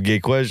asked me this gay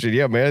question.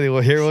 Yeah, man,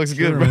 the hair looks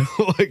good, bro.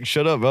 Like,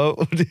 shut up, bro.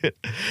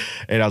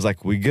 And I was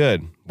like, we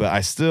good. But I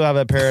still have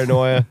that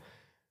paranoia,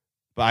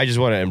 but I just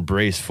want to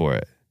embrace for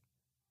it.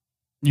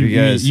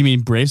 You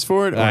mean brace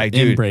for it or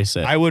embrace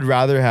it? I would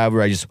rather have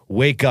where I just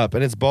wake up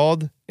and it's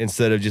bald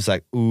instead of just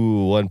like,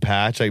 ooh, one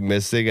patch like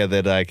missing. And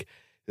then like,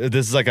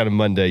 this is like on a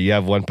Monday, you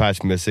have one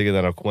patch missing. And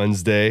then on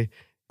Wednesday,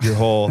 your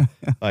whole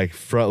like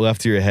front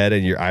left of your head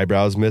and your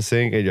eyebrows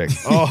missing. And you're like,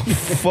 oh,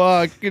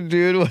 fuck,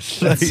 dude. What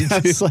should I do?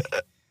 Sounds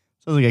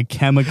like a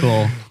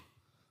chemical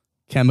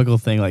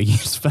thing. Like you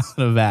just fell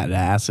in a vat of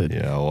acid.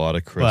 Yeah, a lot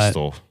of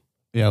crystal.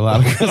 Yeah, a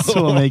lot of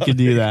crystal will make you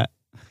do that.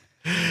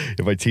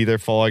 If my teeth are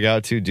falling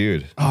out too,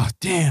 dude. Oh,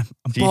 damn.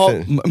 I'm Teeth bald.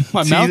 and-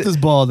 My mouth is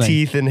balding.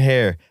 Teeth and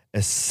hair,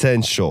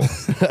 essential.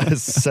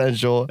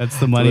 Essential. That's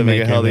the money living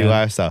maker, a healthy man.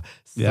 lifestyle.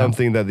 Yeah.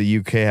 Something that the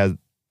UK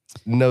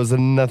knows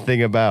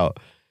nothing about.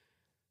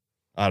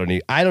 I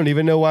don't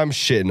even know why I'm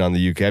shitting on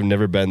the UK. I've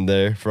never been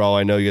there. For all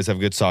I know, you guys have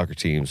good soccer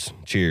teams.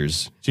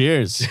 Cheers.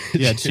 Cheers.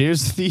 Yeah,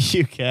 cheers to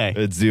the UK.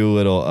 Let's do a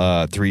little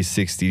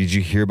 360. Did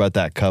you hear about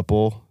that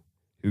couple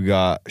who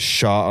got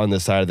shot on the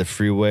side of the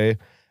freeway?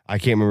 I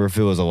can't remember if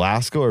it was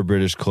Alaska or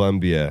British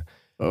Columbia,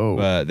 Oh.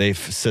 but they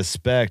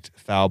suspect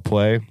foul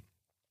play.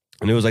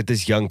 And it was like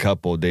this young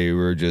couple. They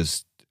were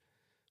just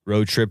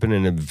road tripping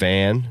in a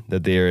van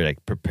that they were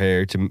like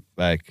prepared to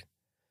like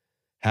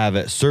have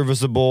it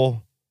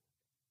serviceable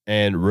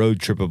and road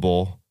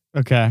trippable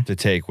Okay. to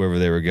take wherever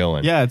they were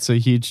going. Yeah, it's a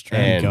huge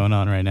trend And- going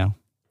on right now.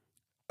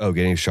 Oh,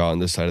 getting shot on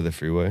this side of the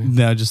freeway?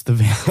 No, just the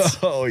vans.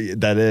 Oh, yeah,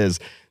 that is.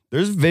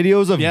 There's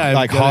videos of Yeah,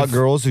 like I've hot got a-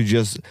 girls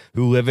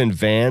who live in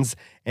vans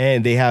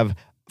and they have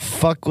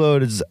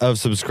fuckloads of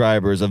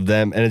subscribers of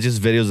them, and it's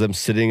just videos of them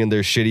sitting in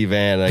their shitty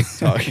van, like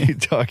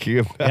talking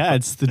about. Yeah,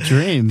 it's the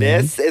dream,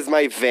 man. This is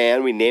my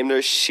van. We named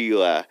her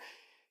Sheila.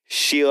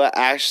 Sheila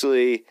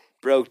actually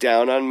broke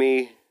down on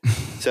me,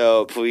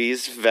 so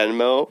please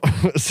Venmo.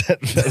 Send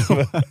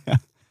Venmo.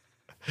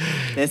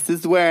 This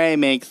is where I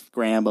make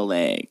scrambled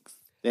eggs.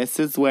 This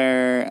is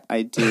where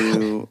I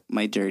do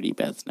my dirty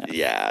business.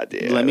 Yeah,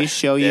 dude. Let me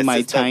show you This my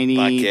is the tiny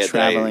bucket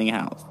traveling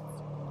house.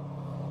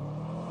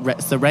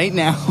 So right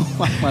now,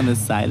 I'm on the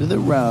side of the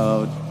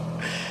road.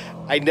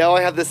 I know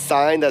I have the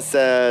sign that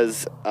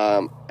says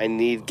I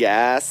need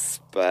gas,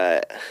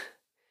 but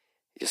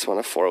you just want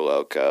a Four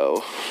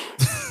Loko.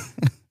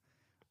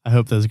 I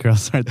hope those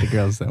girls aren't the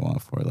girls that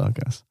want Four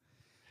Locos.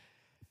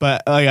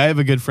 But like, I have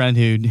a good friend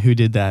who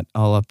did that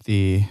all up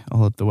the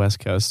West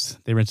Coast.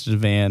 They rented a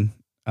van,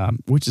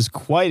 which is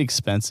quite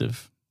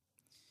expensive.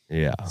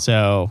 Yeah.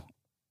 So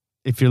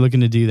if you're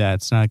looking to do that,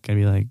 it's not going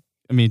to be like,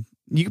 I mean,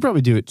 you could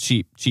probably do it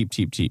cheap.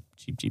 Super cheap.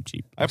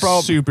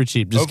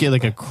 Just get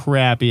like a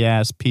crappy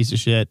ass piece of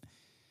shit.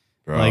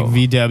 Bro. Like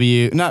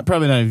VW.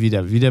 Probably not a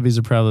VW. VWs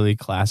are probably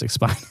classic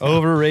spine.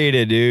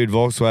 Overrated, dude.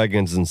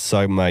 Volkswagens and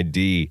suck my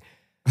D.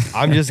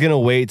 I'm just going to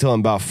wait till I'm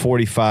about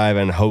 45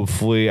 and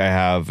hopefully I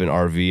have an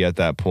RV at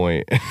that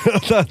point.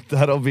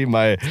 That'll be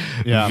my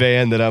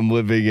van that I'm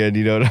living in.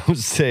 You know what I'm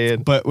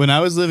saying? But when I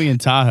was living in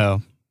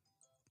Tahoe,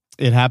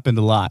 it happened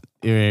a lot,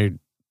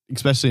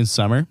 especially in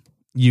summer.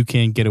 You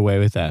can't get away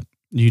with that.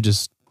 You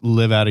just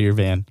live out of your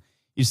van.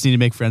 You just need to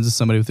make friends with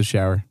somebody with a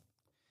shower.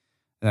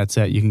 And that's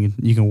it. You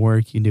can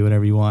work. You can do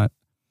whatever you want,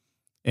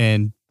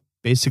 and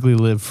basically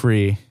live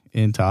free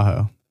in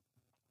Tahoe.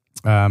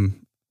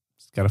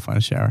 Just gotta find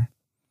a shower.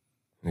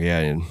 Yeah,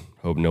 and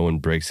hope no one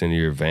breaks into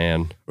your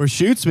van. Or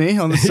shoots me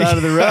on the side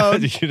of the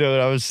road. You know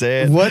what I was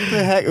saying? What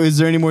the heck? Is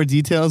there any more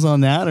details on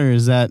that, or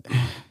is that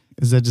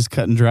just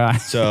cut and dry?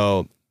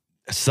 So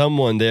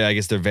someone there, I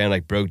guess their van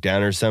like broke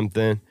down or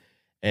something.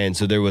 And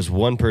so there was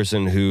one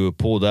person who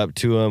pulled up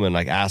to them and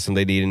like asked them if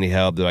they need any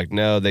help. They're like,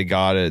 no, they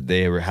got it.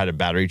 They had a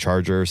battery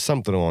charger or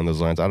something along those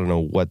lines. I don't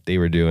know what they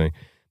were doing.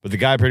 But the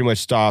guy pretty much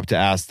stopped to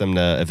ask them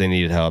if they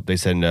needed help. They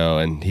said no.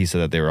 And he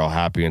said that they were all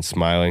happy and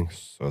smiling.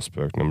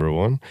 Suspect number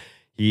one.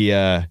 He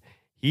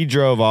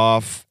drove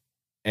off,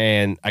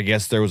 and I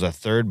guess there was a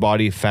third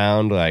body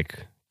found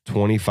like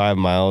 25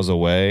 miles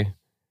away,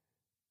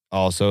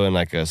 also in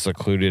like a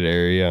secluded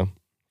area.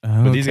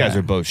 But these guys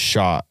are both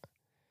shot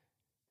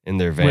in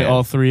their van. Wait,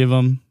 all three of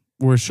them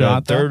were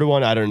shot? The third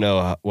one, I don't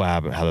know what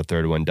happened, how the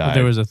third one died. But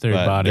there was a third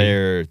body.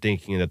 They're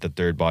thinking that the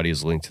third body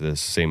is linked to the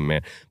same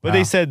man. But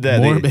they said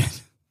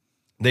that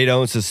they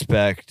don't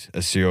suspect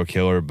a serial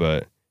killer,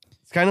 but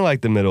it's kind of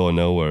like the middle of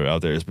nowhere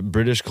out there. It's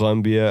British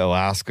Columbia,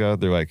 Alaska.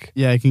 They're like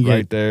it can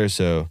right there.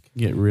 So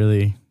get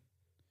really,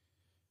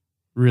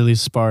 really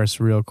sparse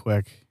real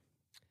quick.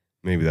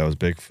 Maybe that was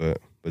Bigfoot,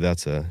 but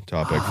that's a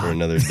topic for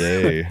another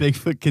day.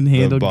 Bigfoot can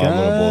handle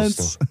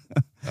guns.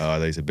 Oh, I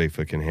thought you said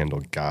Bigfoot can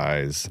handle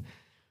guys.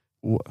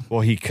 Well,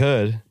 he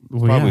could.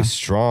 Well, Probably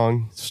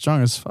strong.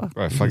 Strong as fuck.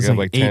 Right, fuck up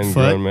like 10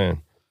 grown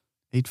men.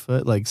 8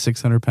 foot, like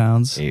 600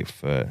 pounds. 8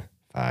 foot,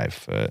 5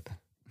 foot.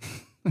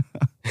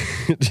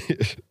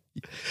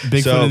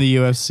 Bigfoot in the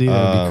UFC,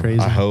 that would be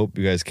crazy. I hope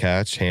you guys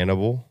catch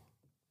Hannibal.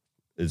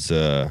 It's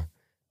a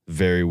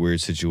very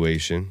weird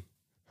situation.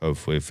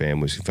 Hopefully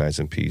families can find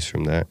some peace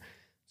from that.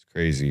 It's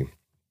crazy.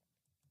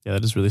 Yeah,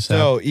 that is really sad.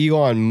 So,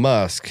 Elon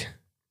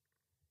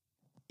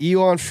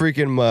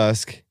freaking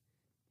Musk,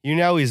 you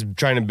know he's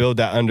trying to build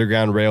that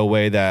underground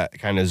railway that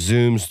kind of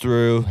zooms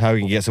through how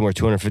he can get somewhere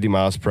 250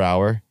 miles per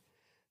hour.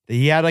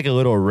 He had like a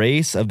little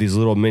race of these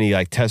little mini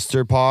like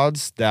tester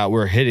pods that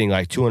were hitting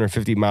like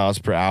 250 miles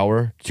per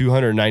hour,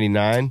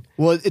 299.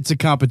 Well, it's a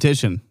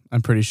competition,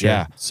 I'm pretty sure.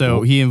 Yeah.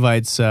 So he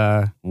invites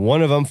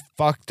one of them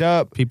fucked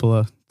up.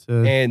 People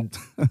to... And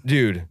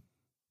dude,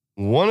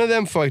 one of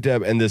them fucked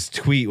up, and this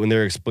tweet when they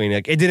were explaining,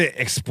 like, it didn't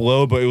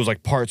explode, but it was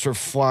like parts were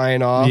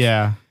flying off.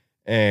 Yeah.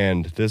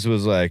 And this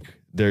was like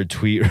their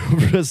tweet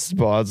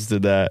response to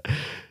that.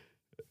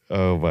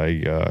 Oh my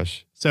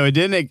gosh. So it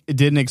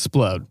didn't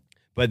explode.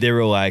 But they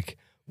were like,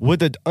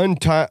 with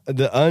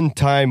the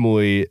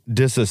untimely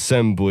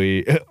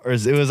disassembly, or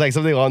it was like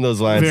something along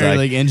those lines. Very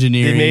like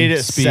engineering. They made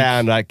it speak.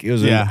 sound like it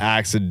was an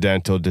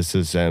accidental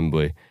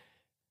disassembly.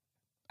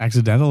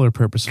 Accidental or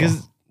purposeful?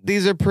 Because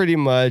these are pretty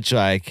much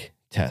like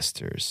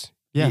testers.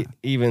 Yeah.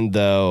 Even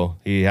though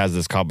he has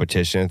this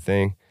competition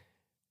thing,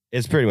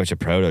 it's pretty much a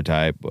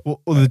prototype.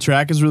 Well, the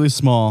track is really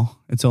small.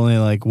 It's only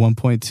like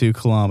 1.2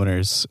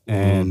 kilometers.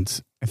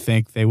 And I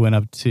think they went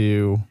up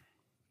to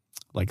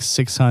like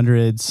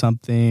 600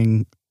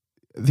 something.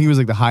 I think it was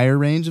like the higher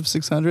range of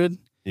 600.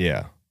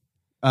 Yeah.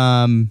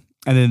 And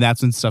then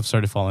that's when stuff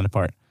started falling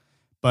apart.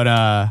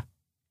 But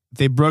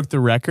they broke the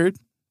record.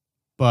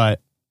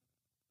 But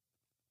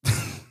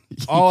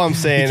all I'm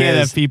saying you can't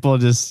is have people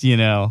just,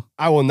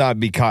 I will not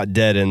be caught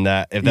dead in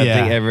that. If that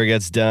thing ever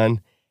gets done,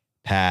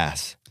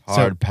 pass.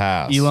 Hard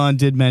pass. Elon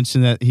did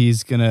mention that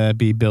he's going to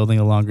be building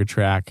a longer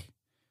track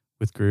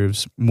with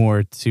grooves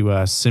more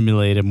to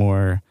simulate a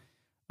more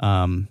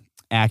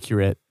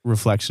accurate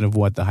reflection of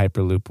what the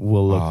Hyperloop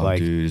will look like.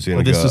 Dude,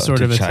 but this is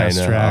sort of a China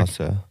test track.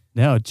 Also.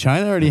 No,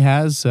 China already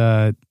has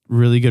a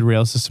really good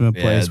rail system in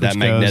place. That which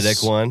magnetic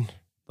goes one.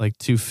 Like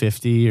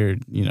 250 or,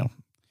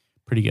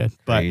 pretty good.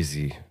 But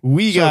crazy.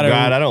 We got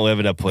God, I don't live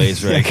in a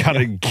place where I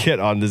gotta get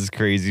on this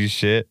crazy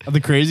shit.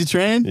 The crazy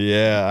train?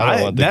 Yeah, I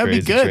don't want the that'd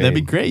crazy be good. train. That'd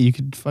be great. You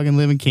could fucking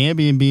live in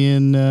Canby and be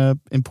in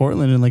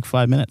Portland in like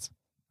 5 minutes.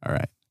 All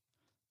right.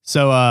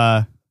 So,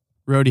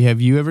 Rhodey, have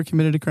you ever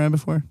committed a crime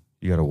before?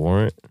 You got a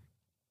warrant?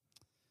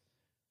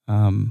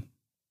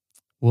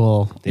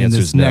 Well, the in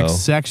this next no.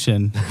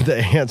 section, the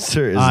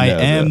answer is I no,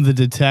 am the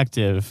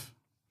detective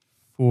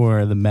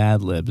for the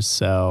Mad Libs,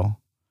 so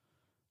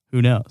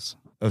who knows?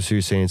 Oh, so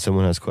you're saying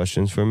someone has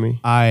questions for me?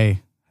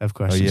 I have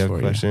questions you have for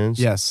questions?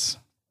 you. Yes.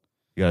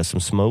 You got some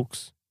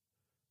smokes?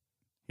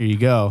 Here you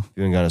go. If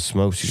you ain't got no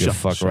smokes, you can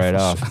fuck right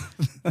off.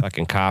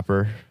 Fucking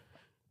copper.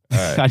 All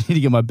right. I need to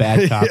get my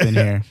bad cop in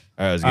here.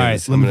 All right, let's All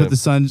right, let me put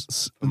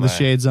the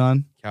shades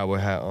on. Cowboy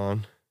hat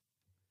on.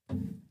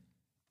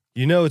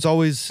 It's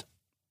always...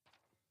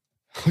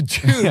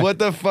 Dude, what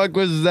the fuck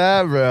was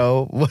that,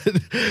 bro? What?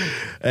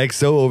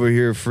 XO over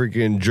here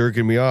freaking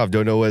jerking me off.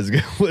 Don't know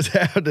what's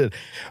happening.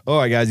 All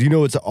right, guys,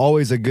 it's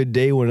always a good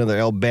day when another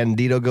El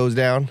Bandito goes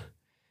down.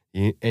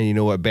 And you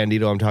know what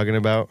Bandito I'm talking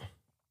about?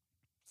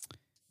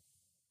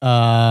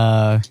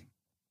 No.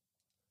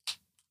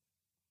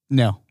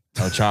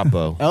 El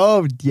Chapo.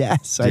 Oh,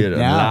 yes. Dude, I'm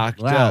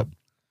locked up.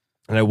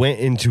 And I went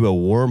into a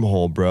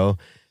wormhole, bro.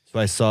 So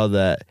I saw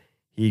that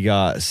he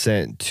got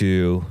sent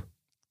to...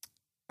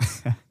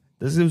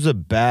 This was a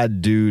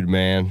bad dude,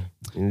 man.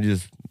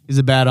 He's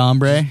a bad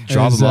hombre.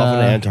 Drop him off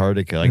in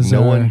Antarctica. Like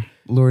no one...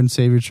 Lord and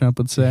Savior Trump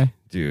would say.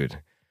 Dude.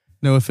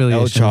 No El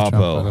affiliation with Trump, by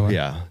the Chapo, way.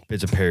 yeah,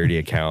 it's a parody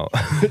account.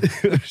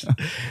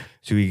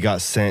 So he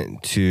got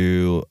sent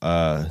to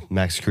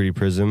max security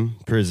prison.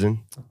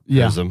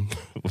 Yeah.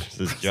 What's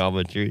this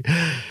geometry?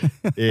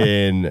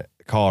 In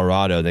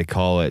Colorado, they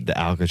call it the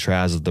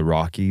Alcatraz of the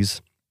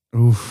Rockies.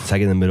 Oof. It's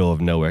like in the middle of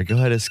nowhere. Go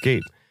ahead,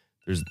 escape.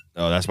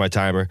 That's my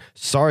timer.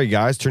 Sorry,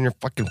 guys, turn your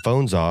fucking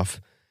phones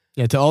off.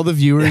 Yeah, to all the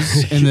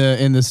viewers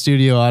in the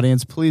studio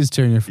audience, please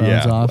turn your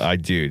phones off.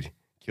 Dude,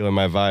 killing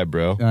my vibe,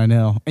 bro. I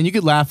know. And you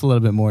could laugh a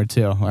little bit more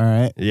too, all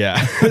right?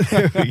 Yeah.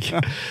 There we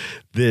go.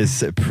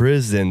 This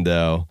prison,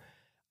 though,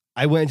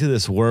 I went to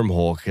this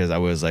wormhole because I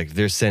was like,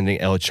 they're sending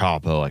El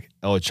Chapo. Like,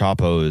 El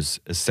Chapo is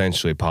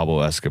essentially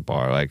Pablo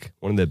Escobar, like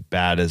one of the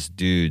baddest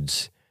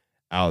dudes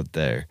out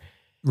there.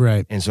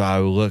 Right. And so I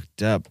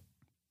looked up,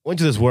 went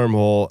to this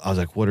wormhole. I was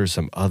like, what are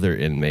some other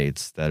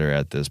inmates that are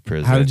at this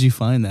prison? How did you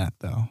find that,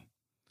 though?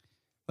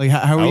 Like,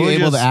 how were you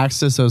able to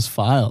access those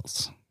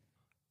files?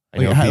 I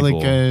know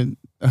people. You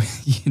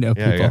know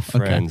Yeah, people. I got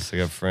friends. Okay.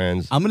 I got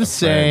friends. I'm gonna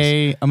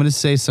say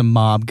some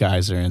mob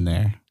guys are in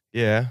there.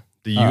 Yeah.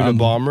 The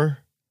Unabomber.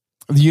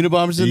 The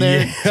Unabomber's in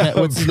there. Yeah,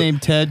 What's his name?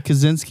 Ted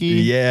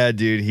Kaczynski. Yeah,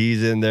 dude,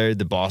 he's in there.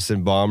 The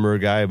Boston Bomber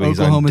guy, but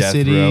Oklahoma he's on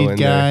death City row in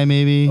guy, there.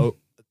 maybe. Oh,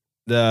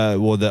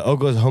 one of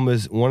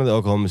the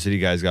Oklahoma City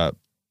guys got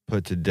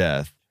put to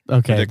death.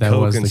 Okay, The that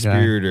was the guy.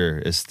 co-conspirator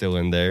is still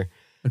in there.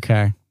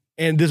 Okay.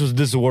 And this is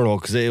a wormhole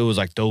because it was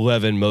like the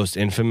 11 most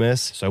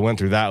infamous. So I went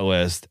through that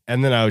list,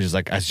 and then I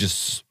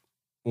just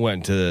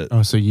went to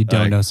Oh, so you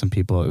don't Like- know some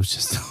people? It was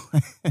just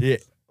yeah.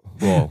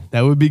 Well,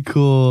 that would be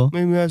cool.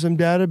 maybe we have some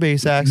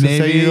database access that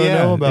Maybe, you don't yeah,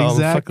 know about.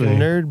 exactly. I'm a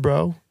fucking nerd,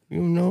 bro.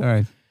 You know. All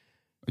right,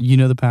 you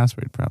know the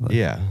password probably.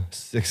 Yeah,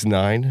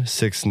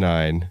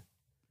 6969.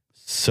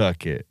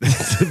 Suck it.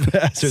 That's the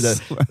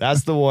bastard.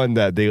 That's the one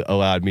that they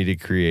allowed me to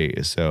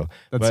create. So,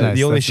 That's but nice.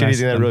 the only That's shitty nice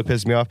thing of that them. really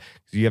pissed me off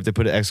is you have to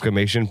put an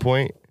exclamation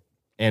point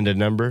and a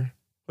number.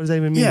 What does that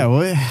even mean? Yeah, well,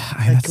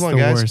 that's Come on, the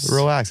guys, worst.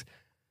 relax.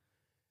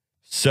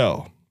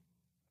 So,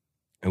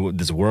 and with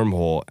this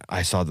wormhole,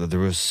 I saw that there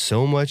was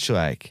so much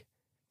like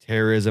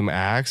terrorism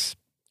acts,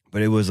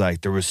 but it was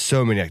like there was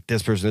so many like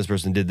this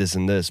person did this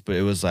and this, but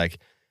it was like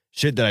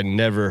shit that I'd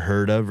never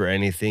heard of or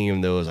anything, even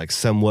though it was like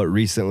somewhat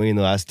recently in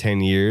the last 10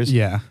 years.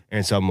 Yeah.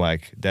 And so I'm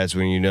like, that's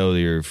when you know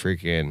your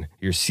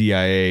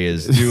CIA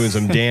is doing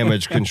some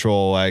damage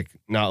control, like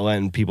not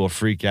letting people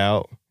freak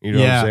out. You know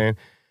what I'm saying?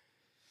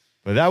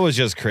 But that was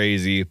just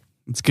crazy.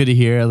 It's good to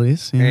hear at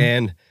least. Yeah.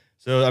 And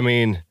so, I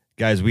mean,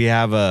 guys, we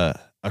have a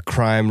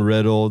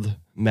crime-riddled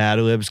Mad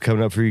Libs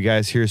coming up for you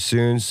guys here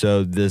soon.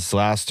 So this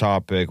last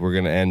topic, we're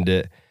going to end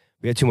it.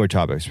 We got two more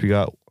topics. We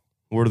got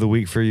word of the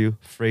week for you,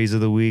 phrase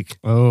of the week.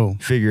 Oh,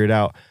 Figure it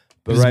out.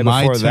 But This is right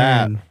my before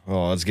that, turn.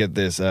 let's get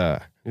this. We're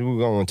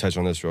going to touch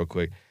on this real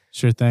quick.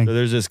 sure thing. So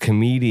there's this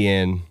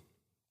comedian.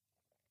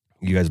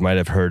 You guys might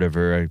have heard of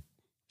her.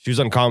 She was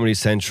on Comedy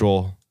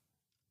Central,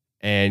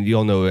 and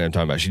you'll know what I'm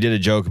talking about. She did a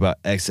joke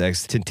about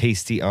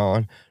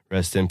XXXTentacion,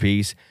 rest in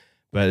peace.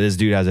 But this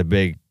dude has a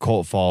big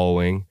cult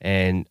following,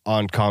 and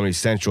on Comedy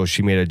Central,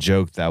 she made a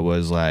joke that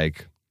was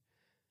like,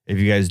 if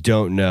you guys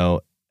don't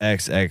know,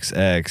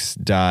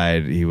 XXX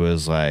died. He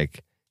was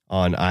like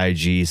on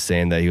IG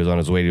saying that he was on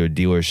his way to a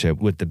dealership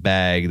with the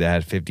bag that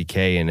had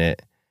 50K in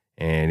it,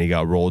 and he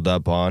got rolled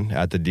up on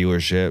at the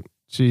dealership,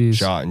 Jeez.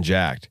 shot and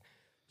jacked.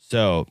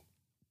 So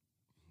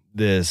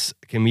this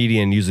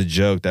comedian used a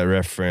joke that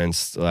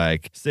referenced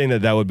like saying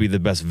that would be the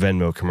best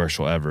Venmo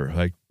commercial ever.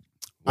 Like,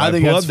 I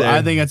think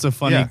that's a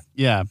funny. Yeah.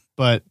 Yeah,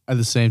 but at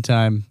the same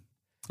time,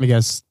 I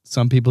guess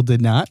some people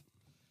did not.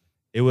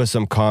 it was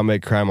some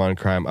comic crime on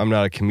crime. I'm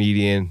not a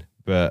comedian,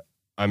 but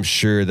I'm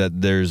sure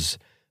that there's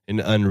an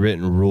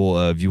unwritten rule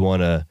of you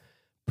want to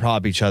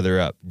prop each other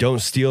up. Don't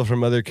steal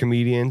from other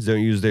comedians.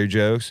 Don't use their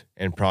jokes,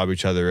 and prop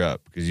each other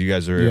up because you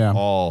guys are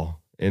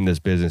all in this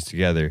business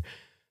together.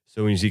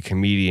 So when you see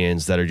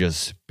comedians that are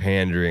just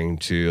pandering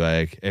to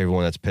like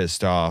everyone that's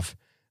pissed off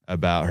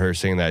about her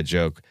saying that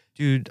joke,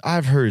 dude,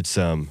 I've heard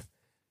some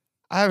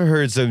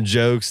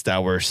jokes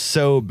that were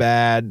so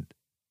bad,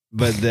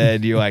 but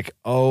then you're like,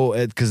 oh,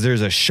 because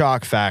there's a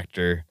shock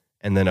factor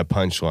and then a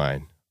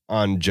punchline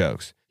on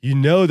jokes. You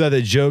know that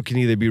the joke can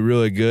either be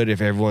really good if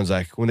everyone's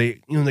like, when they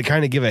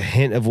kind of give a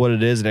hint of what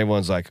it is and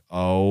everyone's like,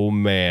 oh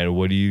man,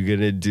 what are you going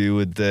to do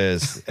with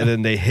this? And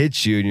then they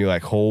hit you and you're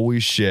like, holy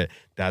shit,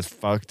 that's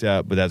fucked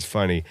up, but that's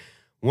funny.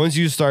 Once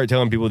you start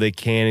telling people they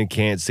can and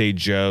can't say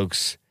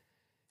jokes,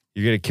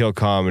 you're going to kill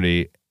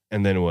comedy.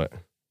 And then what?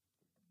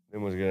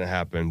 Then what's going to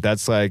happen?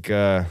 That's like,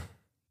 yeah,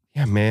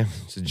 man,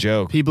 it's a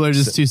joke. People are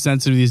just too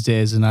sensitive these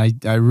days, and I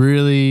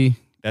really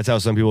That's how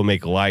some people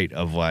make light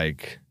of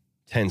like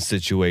tense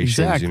situations.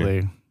 exactly.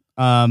 You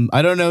know?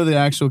 I don't know the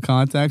actual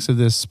context of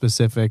this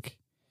specific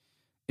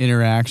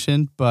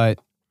interaction, but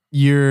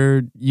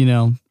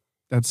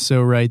that's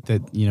so right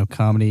that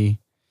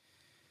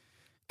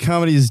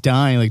comedy is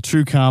dying, like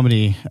true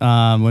comedy.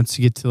 Once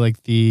you get to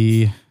like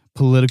the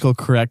political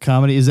correct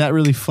comedy, is that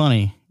really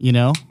funny?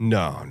 No,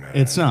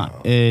 It's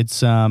not.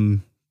 It's Yeah,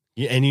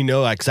 and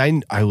like, 'cause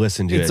I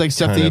listen to it's a like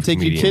stuff ton that you of take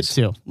your comedians. kids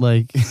to.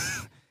 Like, would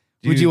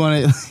Dude. you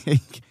want to?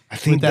 I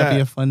think Would that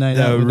be a fun night?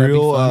 the out? Would that be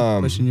real,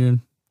 fun? Pushing your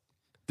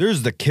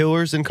there's the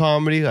killers in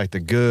comedy, like the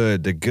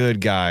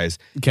good guys.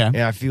 okay. And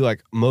I feel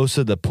like most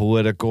of the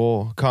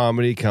political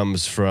comedy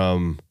comes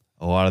from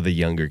a lot of the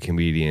younger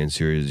comedians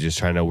who are just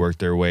trying to work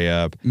their way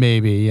up.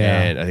 Maybe,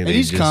 yeah. And I think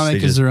each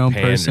comic they is their own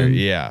pander. person.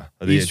 Yeah.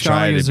 They Each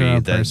try comic to is their be own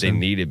that they person.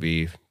 need to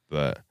be,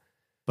 but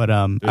But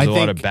there's I a think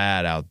lot of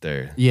bad out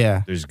there.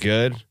 yeah, There's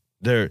good.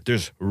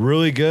 There's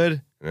really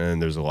good,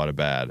 and there's a lot of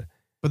bad.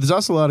 but there's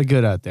also a lot of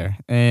good out there.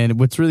 And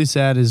what's really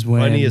sad is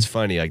when Funny is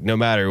funny. Like no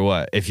matter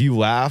what, if you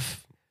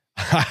laugh,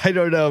 I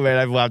don't know, man.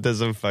 I've laughed at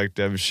some fucked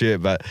up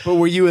shit, but But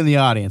were you in the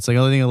audience? Like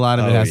I think a lot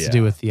of it Oh, has yeah. to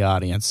do with the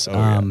audience. Oh,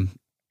 yeah.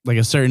 Like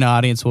a certain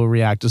audience will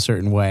react a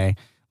certain way.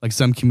 Like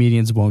some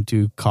comedians won't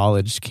do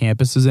college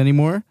campuses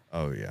anymore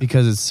oh yeah.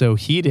 because it's so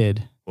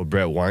heated. Well,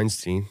 Brett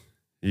Weinstein.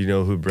 You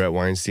know who Brett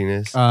Weinstein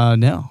is?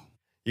 No.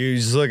 You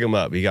just look him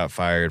up. He got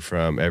fired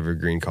from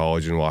Evergreen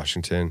College in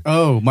Washington.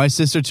 Oh, my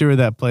sister toured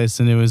that place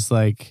and it was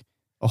like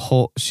a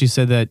whole. She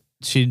said that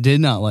she did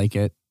not like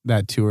it,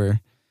 that tour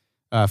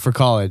for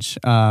college.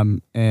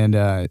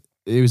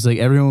 It was like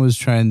everyone was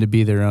trying to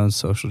be their own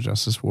social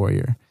justice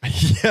warrior.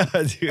 Yeah,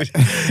 dude.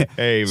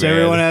 Hey, So man.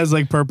 everyone has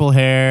like purple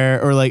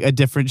hair or like a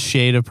different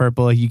shade of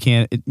purple. Like you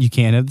can't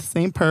have the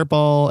same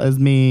purple as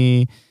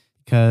me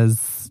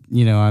because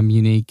I'm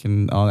unique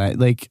and all that.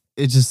 Like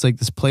it's just like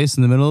this place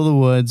in the middle of the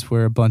woods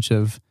where a bunch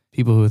of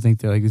people who think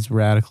they're like these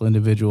radical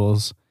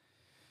individuals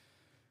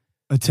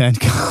attend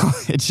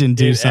college and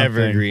do In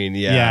something. Evergreen,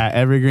 yeah. Yeah,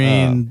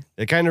 Evergreen.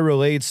 It kind of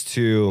relates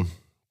to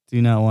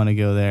Do not want to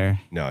go there.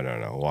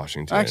 no,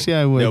 Washington. Actually,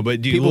 I would. No,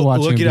 but dude, People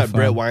watching look would it be up.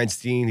 Brett fun.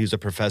 Weinstein, he's a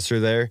professor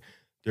there.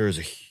 There was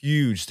a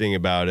huge thing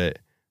about it.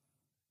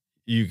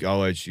 I'll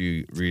let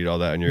you read all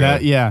that on your own.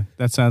 Yeah,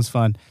 that sounds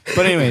fun.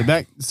 But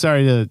anyway,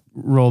 sorry to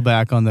roll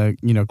back on the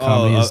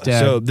comedy is dead.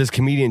 So this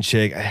comedian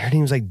chick, her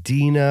name was like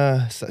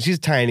Dina. She's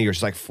tiny, or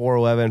she's like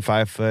 4'11",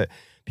 5 foot.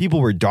 People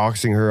were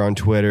doxing her on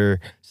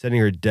Twitter, sending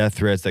her death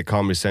threats that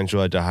Comedy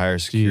Central had to hire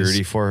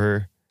security for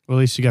her. Well,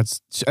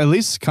 at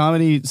least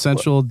Comedy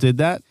Central did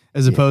that,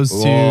 as opposed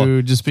Well,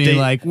 to just being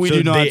like, we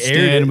do not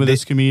stand with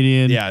this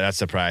comedian. Yeah, that's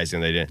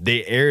surprising. They didn't.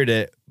 They aired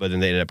it, but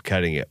then they ended up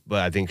cutting it.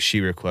 But I think she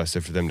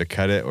requested for them to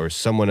cut it, or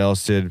someone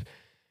else did.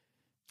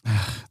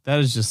 That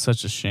is just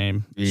such a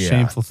shame. Yeah,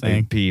 Shameful like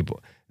thing.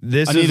 people. I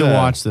This need is to a-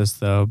 watch this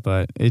though,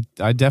 but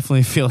I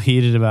definitely feel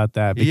heated about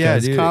that Yeah,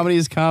 because dude. comedy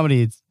is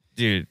comedy.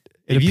 dude.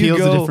 It if you appeals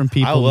to go- different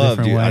people I in love,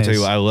 different dude. I tell you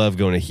ways. what, I love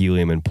going to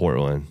Helium in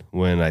Portland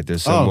when like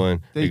there's someone.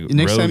 like,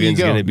 Next time you Rogan's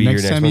go, gonna be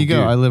next here time month, you go,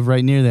 dude. I live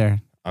right near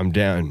there. I'm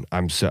down. I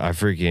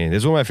freaking. This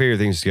is one of my favorite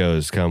things to go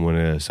is come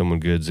when someone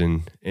good's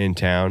in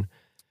town.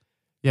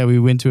 Yeah, we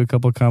went to a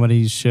couple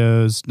comedy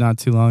shows not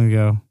too long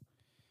ago.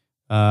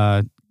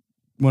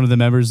 One of the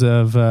members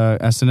of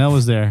SNL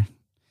was there,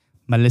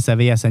 Melissa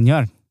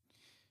Villaseñor.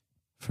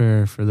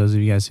 For those of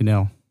you guys who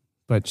know,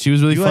 but she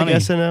was really You funny.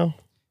 like SNL?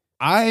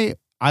 I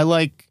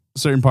like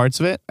certain parts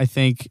of it. I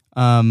think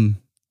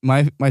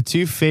my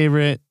two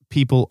favorite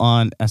people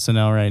on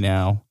SNL right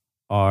now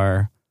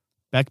are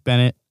Beck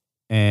Bennett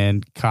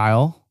and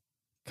Kyle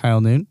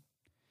Noon.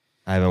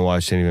 I haven't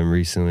watched any of them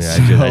recently.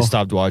 I So-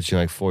 stopped watching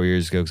like 4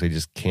 years ago because I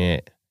just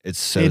can't. It's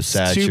so It's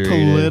saturated. too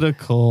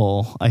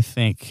political. I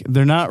think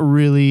they're not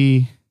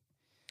really.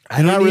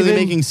 They're not really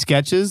making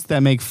sketches that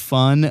make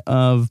fun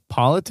of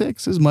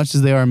politics as much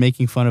as they are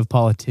making fun of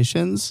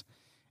politicians,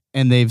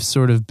 and they've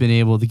sort of been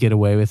able to get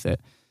away with it.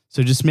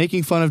 So just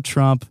making fun of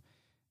Trump,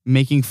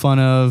 making fun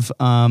of,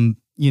 there's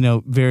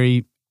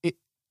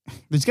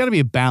got to be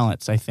a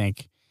balance, I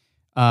think.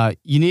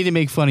 You need to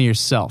make fun of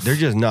yourself. They're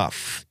just not.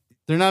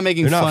 They're not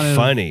making They're fun not of.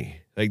 funny.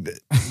 Like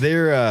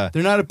they're.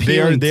 They're not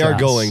appealing. They to are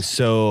us. going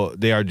so.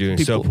 They are doing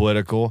so People-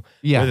 political.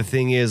 Yeah. But the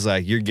thing is,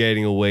 like, you're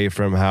getting away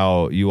from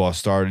how you all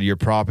started. You're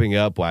propping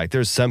up. Like,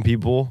 there's some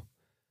people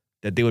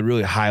that they would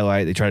really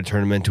highlight. They try to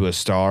turn them into a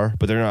star,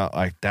 but they're not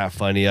like that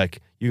funny. Like,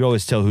 you can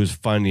always tell who's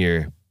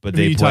funnier. But Who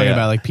they are you play talking a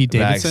about, like Pete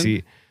Davidson?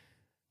 backseat.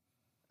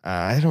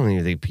 I don't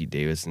even think Pete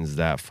Davidson's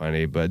that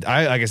funny, but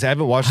like I said, I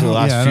haven't watched in the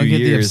I last don't few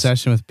get the years.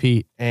 obsession with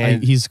Pete.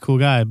 And- He's a cool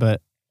guy,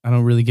 but I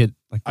don't really get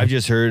like. I've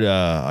just heard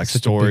like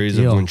Such a big stories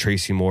of deal. when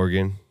Tracy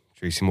Morgan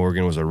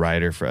was a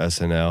writer for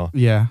SNL,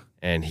 yeah.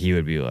 and he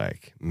would be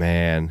like,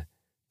 "Man,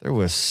 there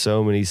was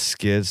so many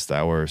skits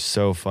that were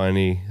so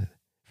funny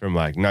from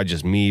like not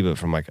just me, but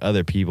from like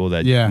other people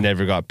that Yeah.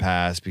 never got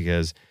passed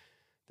because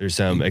there's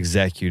some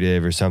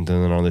executive or something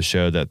on the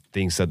show that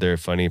thinks that they're a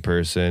funny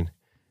person,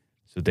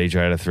 so they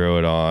try to throw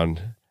it on."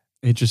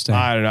 Interesting.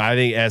 I don't know. I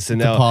think the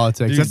SNL.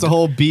 politics. Dude, That's the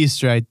whole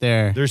beast right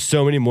there. There's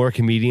so many more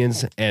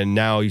comedians, and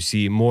now you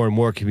see more and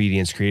more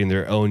comedians creating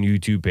their own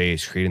YouTube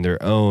page, creating their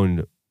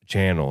own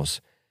channels.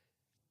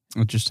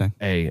 Interesting.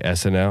 Hey,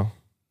 SNL,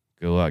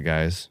 good luck,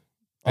 guys.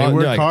 They Oh,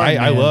 work no, hard,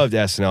 I man. loved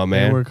SNL,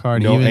 man. They work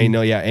hard. No, Even-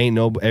 ain't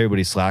no.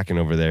 Everybody's slacking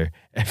over there.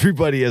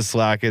 Everybody is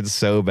slacking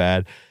so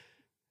bad.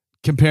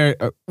 Compare.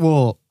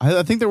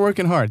 I think they're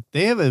working hard.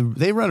 They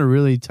run a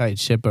really tight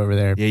ship over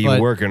there. Yeah, you're but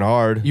working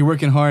hard. You're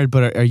working hard,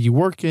 but are you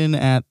working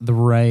at the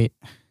right?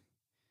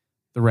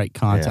 the right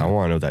content. Yeah, I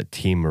want to know what that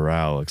team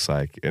morale looks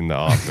like in the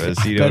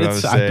office. You know what I'm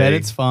saying? I bet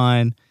it's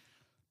fine,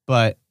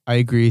 but I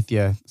agree with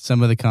you.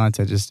 Some of the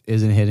content just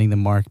isn't hitting the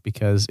mark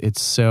because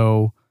it's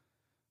so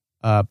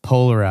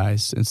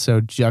polarized and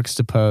so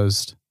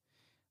juxtaposed.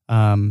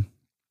 You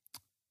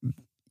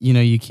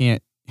know, you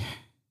can't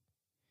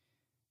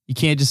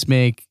just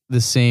make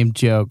the same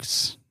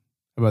jokes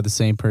about the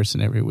same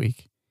person every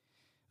week.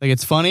 Like,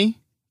 it's funny,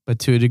 but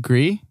to a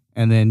degree,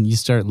 and then you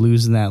start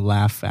losing that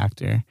laugh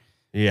factor.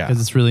 Yeah.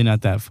 Because it's really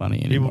not that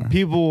funny anymore.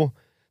 People,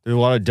 there's a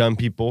lot of dumb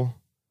people,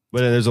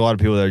 but then there's a lot of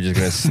people that are just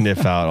going to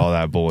sniff out all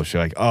that bullshit.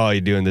 Like, oh,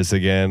 you're doing this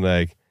again?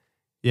 Like,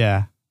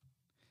 yeah.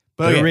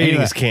 But the ratings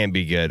anyway, can't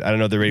be good. I don't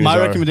know what the ratings my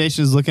are.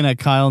 recommendation is looking at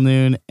Kyle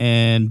Noon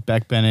and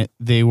Beck Bennett.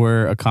 They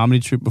were a comedy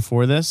troupe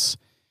before this,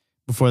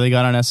 before they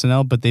got on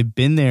SNL, but they've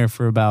been there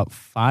for about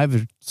 5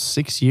 or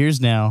 6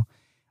 years now.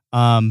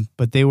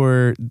 But they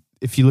were,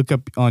 if you look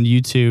up on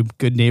YouTube,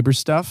 Good Neighbor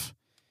Stuff.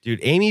 Dude,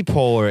 Amy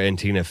Poehler and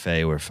Tina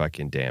Fey were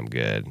fucking damn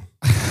good.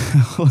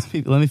 let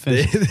me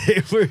finish.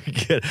 They were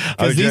good.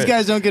 Because these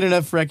guys don't get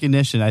enough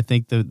recognition. I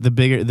think the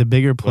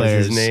bigger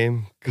players. What's his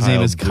name? His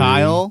name is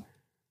Kyle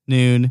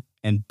Noon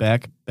and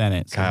Beck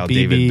Bennett. So Kyle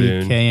David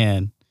Boone.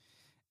 BBKN.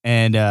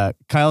 And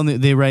Kyle,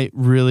 they write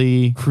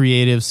really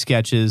creative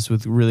sketches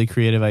with really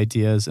creative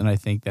ideas, and I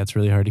think that's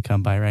really hard to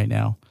come by right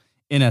now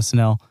in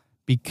SNL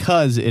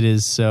because it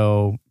is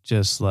so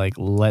just like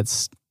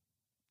let's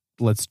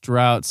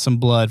draw out some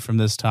blood from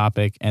this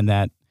topic, and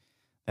that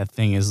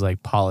thing is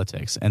like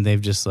politics, and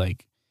they've just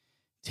like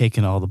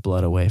taken all the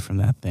blood away from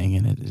that thing,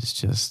 and it is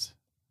just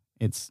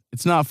it's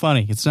not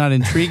funny, it's not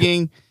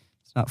intriguing,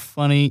 it's not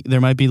funny.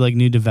 There might be like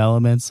new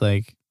developments,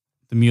 like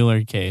the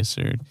Mueller case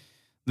or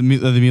the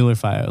Mueller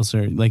files,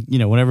 or like, you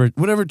know,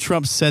 whatever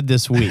Trump said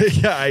this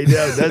week. Yeah, I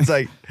know. That's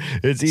like,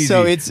 it's easy.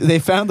 So they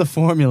found the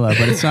formula,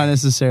 but it's not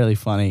necessarily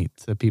funny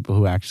to people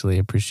who actually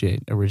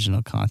appreciate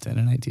original content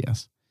and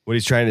ideas. What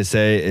he's trying to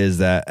say is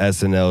that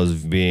SNL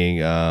is being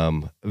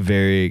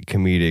very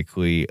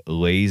comedically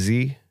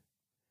lazy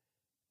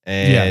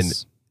and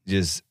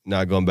just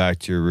not going back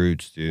to your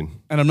roots, dude.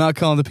 And I'm not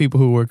calling the people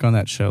who work on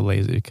that show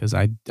lazy, because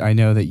I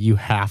know that you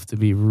have to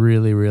be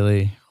really,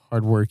 really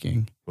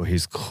hardworking. Well,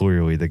 he's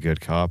clearly the good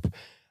cop.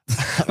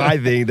 I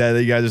think that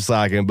you guys are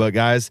slacking. But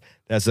guys,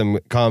 that's some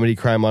comedy,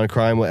 crime on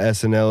crime, what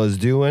SNL is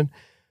doing.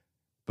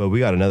 But we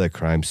got another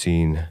crime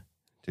scene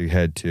to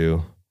head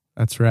to.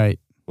 That's right.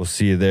 We'll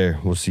see you there.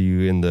 We'll see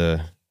you in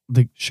the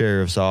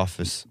sheriff's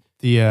office.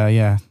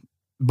 The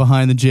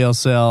behind the jail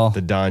cell.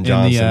 The Don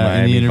Johnson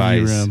Miami in the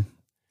interview Vice room.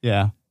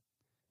 Yeah.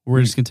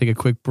 We're just going to take a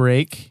quick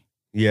break.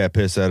 Yeah,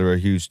 piss out of our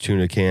huge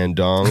tuna can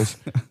dongs.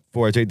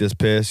 Before I take this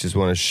piss, just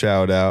want to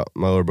shout out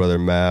my little brother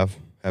Mav.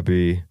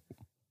 Happy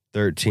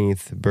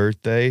 13th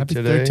birthday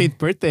today. Happy 13th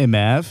birthday,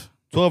 Mav.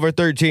 12 or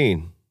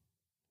 13.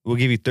 We'll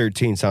give you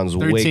 13. Sounds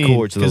 13, way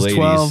cooler to the ladies.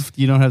 12,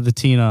 you don't have the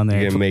teen on there.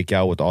 You're going to make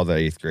out with all the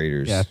 8th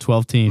graders. Yeah,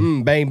 12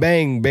 teen. Bang,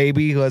 bang,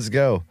 baby. Let's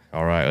go.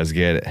 All right, let's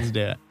get it. Let's do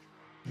it.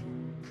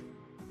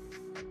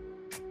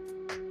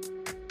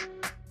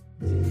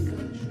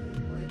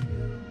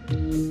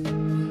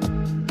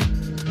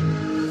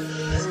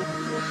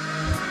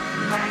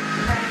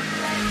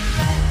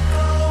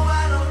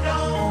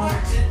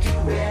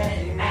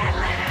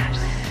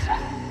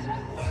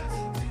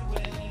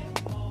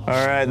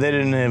 All right, they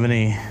didn't have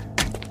any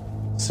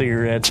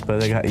cigarettes,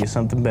 but they got you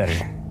something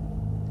better.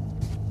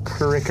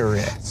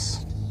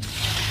 Cricarettes.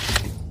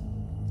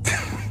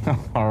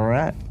 All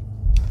right.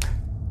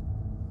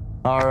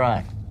 All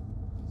right.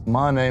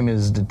 My name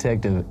is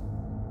Detective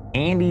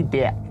Andy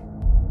Dick.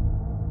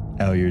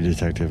 Oh, you're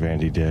Detective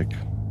Andy Dick.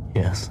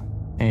 Yes.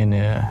 And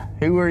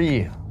who are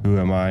you? Who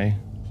am I?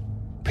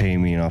 Pay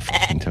me and I'll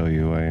fucking tell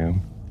you who I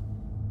am.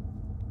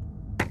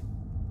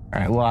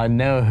 All right, well, I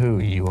know who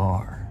you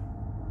are.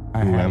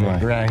 I Who have am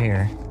it I? right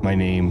here. My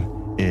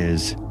name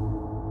is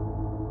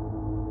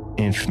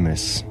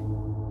Infamous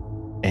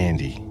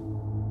Andy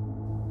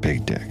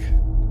Big Dick.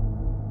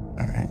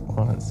 All right.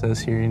 Well, it says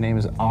here your name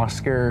is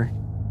Oscar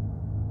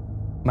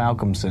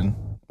Malcolmson,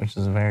 which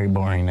is a very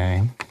boring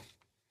name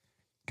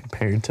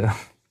compared to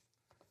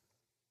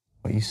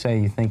what you say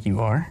you think you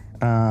are.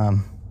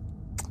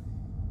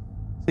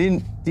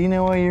 Do you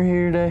know why you're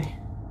here today?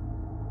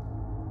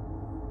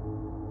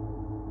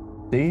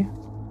 Do you?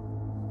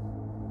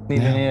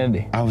 Need any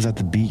idea? I was at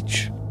the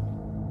beach.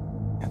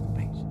 At the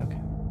beach, okay.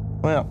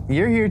 Well,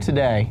 you're here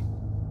today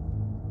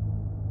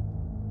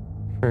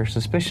for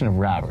suspicion of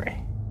robbery.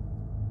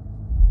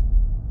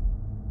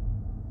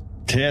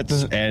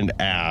 Tits and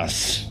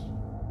ass.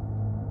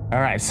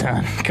 All right,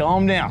 son,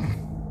 calm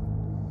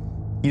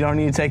down. You don't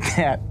need to take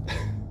that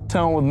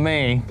tone with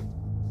me.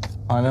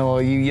 I know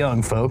all you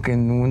young folk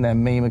and that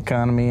meme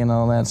economy and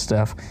all that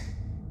stuff.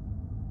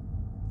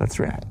 That's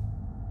right.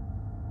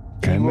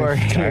 Can I You are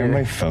have my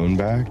here. phone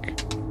back?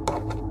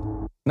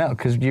 No,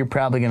 because you're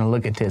probably going to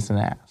look at tits and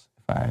ass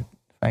if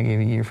I give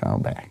you your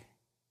phone back.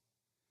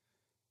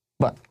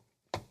 But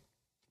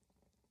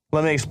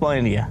let me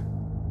explain to you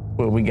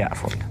what we got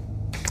for you.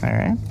 All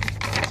right?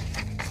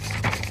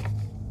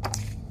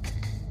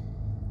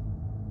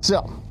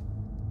 So,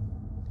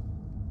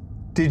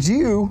 Did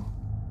you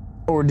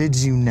or did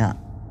you not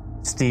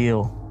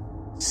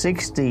steal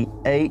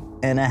 68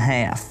 and a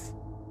half,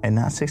 and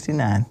not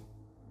 69,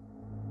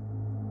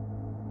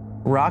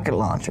 rocket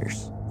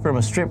launchers from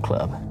a strip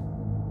club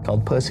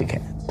called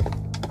Pussycats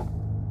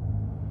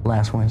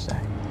last Wednesday?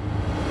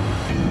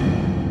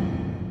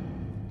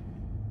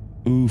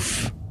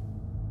 Oof.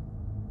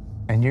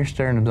 And your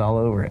sternum's all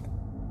over it,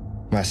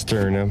 My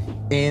sternum.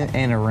 in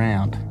and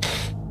around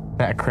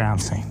that crime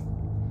scene.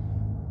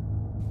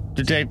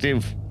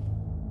 Detective,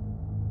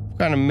 what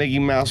kind of Mickey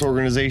Mouse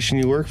organization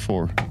you work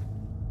for?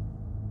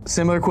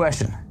 Similar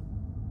question.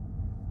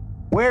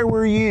 Where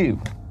were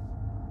you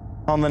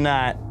on the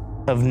night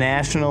of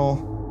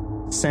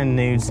National Send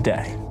Nudes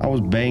Day? I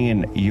was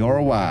banging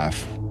your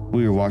wife.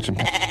 We were watching.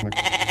 All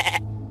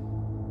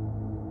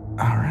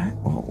right.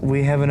 Well,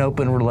 we have an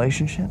open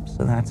relationship,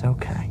 so that's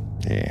okay.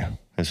 Yeah,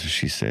 that's what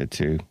she said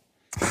too.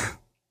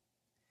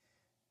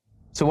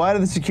 So why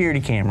did the security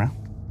camera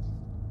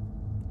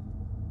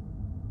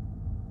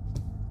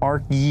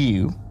arc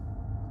you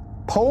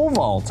pole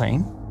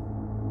vaulting?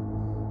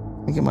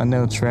 Let me get my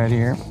notes right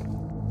here.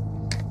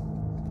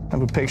 I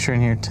have a picture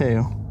in here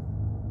too.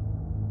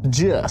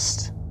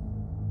 Just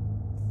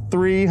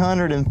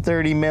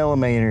 330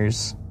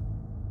 millimeters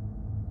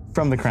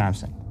from the crime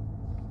scene.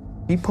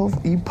 You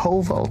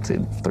pole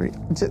vaulted three.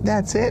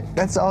 That's it.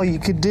 That's all you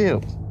could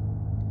do.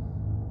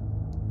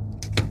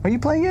 Are you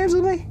playing games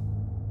with me?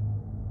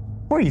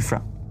 Where are you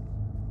from?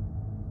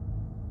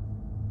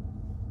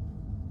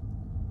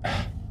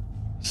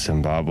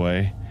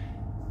 Zimbabwe.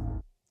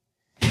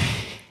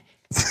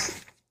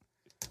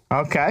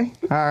 Okay.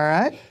 All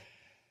right.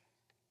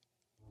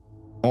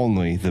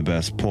 Only the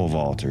best pole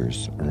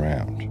vaulters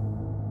around.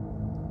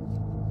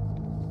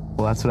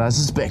 Well, that's what I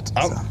suspected.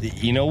 So.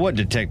 You know what,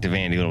 Detective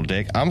Andy Little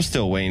Dick? I'm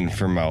still waiting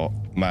for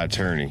my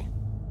attorney.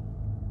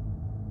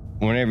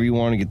 Whenever you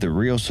want to get the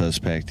real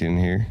suspect in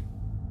here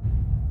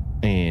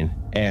and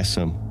ask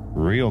some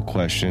real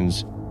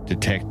questions,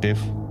 Detective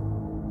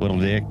Little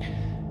Dick.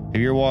 Have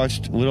you ever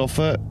watched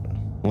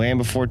Littlefoot, Land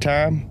Before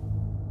Time?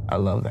 I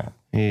love that.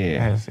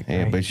 Yeah,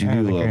 but you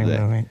do love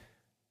that. Movie.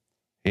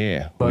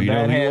 Yeah. But well, you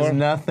know that who you has are?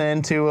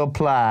 nothing to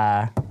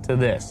apply to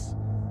this.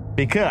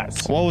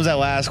 Because What was that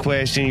last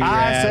question you were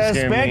I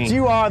asking suspect me?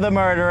 you are the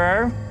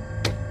murderer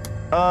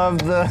of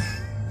the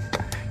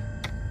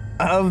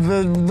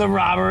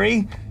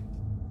robbery,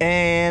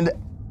 and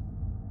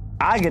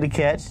I get to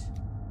catch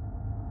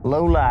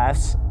low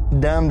lifes,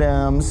 dum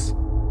dums,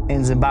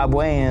 and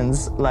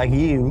Zimbabweans like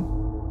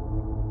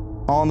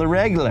you on the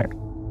regular,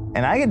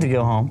 and I get to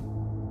go home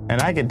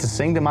and I get to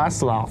sing to my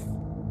sloth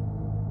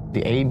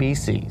the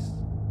ABCs.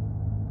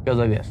 Goes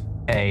like this: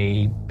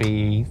 A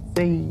B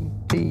C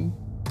D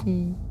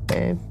E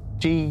F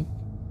G.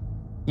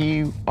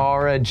 You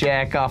are a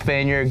jack off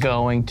and you're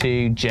going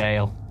to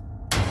jail.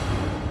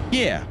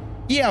 Yeah,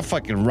 I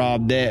fucking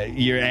robbed that,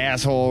 your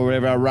asshole or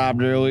whatever I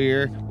robbed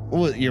earlier.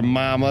 What, your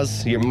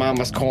mama's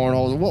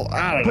cornholes? Well,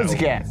 I don't know.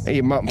 Pussycats. Hey,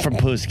 your mom from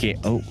Pussycat.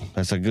 Oh,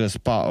 that's a good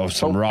spot. Oh,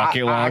 some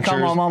rocket launchers. I call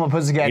my mama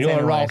Pussycats You know what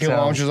anyway, rocket so-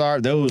 launchers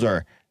are? Those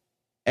are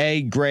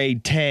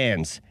A-grade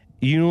 10s.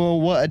 You know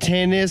what a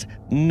 10 is?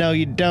 No,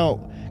 you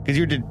don't. Because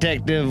your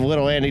detective,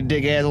 little Andy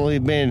Dick, has only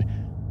been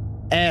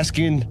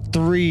asking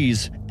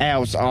 3s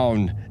out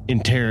on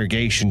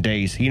interrogation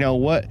days. You know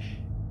what,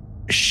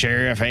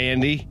 Sheriff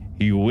Andy?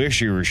 You wish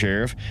you were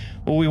sheriff.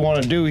 What we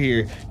want to do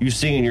here, you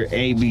singing your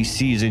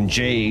ABCs and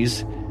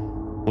J's.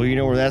 Well, you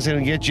know where that's going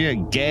to get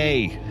you?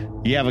 Gay.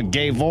 You have a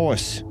gay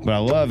voice, but I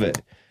love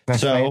it.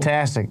 That's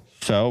fantastic.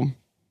 So,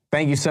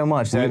 Thank you so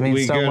much. That We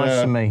means so could,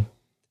 much to me.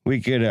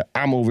 we could,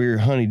 I'm over here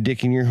honey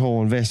dicking your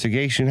whole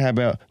investigation. How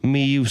about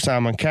me, you,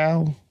 Simon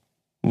Cowell?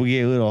 We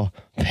get a little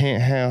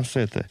penthouse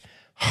at the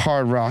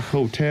Hard Rock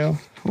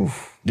Hotel.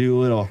 Do a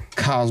little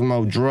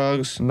Cosmo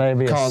drugs.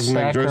 Maybe a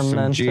Cosmic drugs,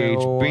 some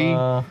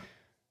GHB.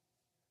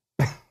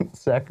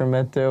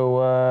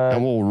 Sacramento.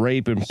 And we'll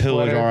rape and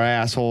pillage Sweater. our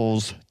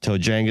assholes till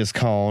Genghis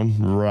Khan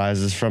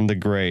rises from the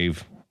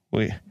grave.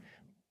 Wait,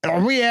 are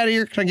we out of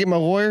here? Can I get my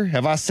lawyer?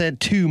 Have I said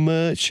too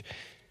much?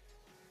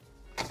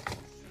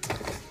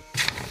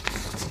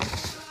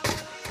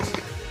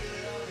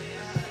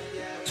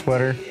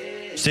 Sweater.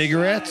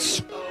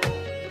 Cigarettes?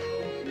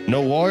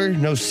 No lawyer?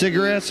 No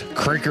cigarettes?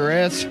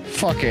 Crickets?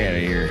 Fuck out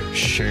of here,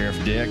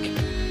 Sheriff Dick.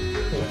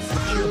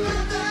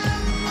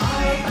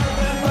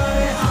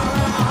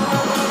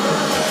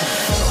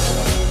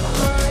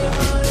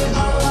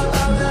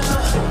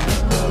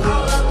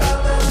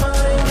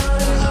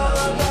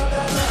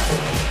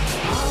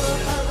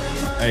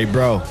 Hey,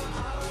 bro.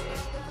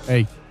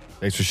 Hey.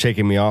 Thanks for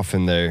shaking me off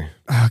in there.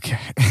 Okay.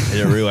 I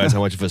didn't realize how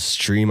much of a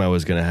stream I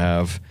was going to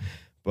have,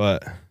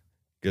 but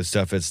good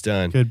stuff. It's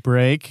done. Good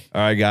break.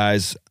 All right,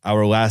 guys.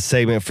 Our last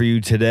segment for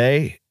you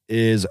today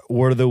is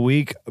Word of the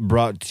Week,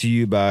 brought to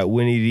you by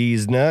Winnie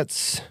D's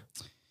Nuts.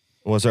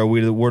 What's our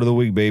Word of the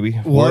Week, baby?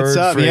 What's Word,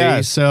 up? phrase.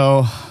 Yeah.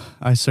 So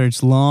I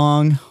searched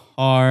long,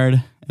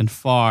 hard, and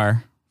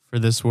far for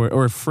this word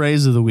or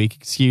phrase of the week.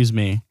 Excuse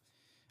me.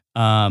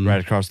 Right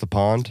across the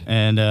pond.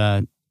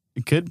 And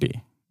it could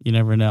be. You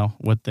never know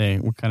what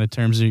kind of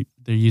terms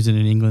they're using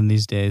in England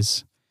these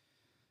days.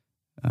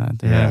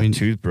 They're not having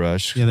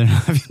toothbrush. Yeah, they're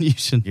not having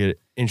using. You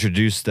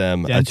introduce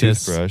them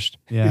Dentists. a toothbrush.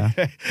 Yeah.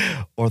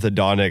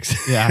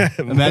 Orthodontics. Yeah.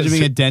 Imagine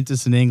being a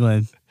dentist in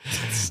England.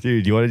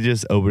 Dude, you want to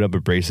just open up a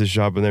braces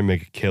shop in there and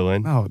make a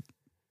killing? Oh,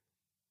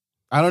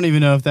 I don't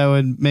even know if that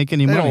would make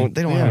any money.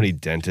 They don't have any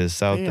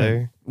dentists out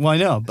there. Well, I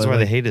know, but That's why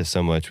they hate us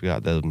so much. We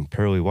got them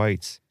pearly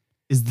whites.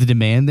 is the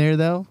demand there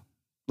though?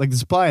 Like the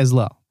supply is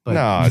low. But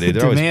No, dude,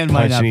 they're always demand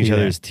might not punching be each there.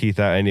 other's teeth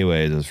out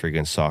anyways, those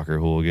freaking soccer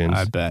hooligans.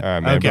 I bet. All right,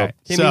 man. Okay, Bro,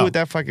 hit so- me with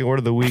that fucking word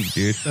of the week,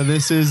 dude. So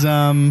this is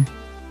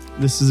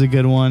a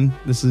good one.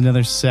 This is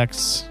another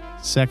sex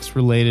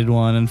related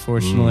one.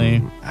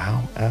 Unfortunately,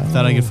 Ow, ow.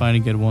 thought I could find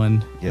a good one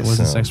that Get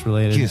wasn't some. sex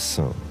related. Get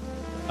some.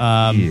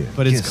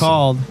 But it's get some.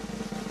 called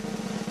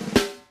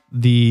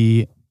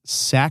the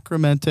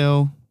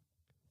Sacramento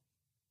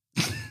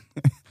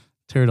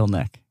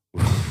turtleneck.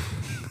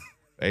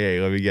 Hey,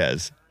 let me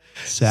guess.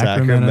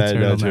 Sacramento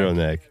turtleneck.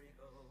 turtleneck.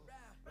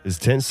 Is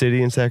Tent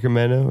City in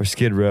Sacramento or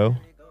Skid Row?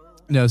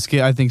 No,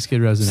 I think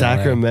Skid Row's in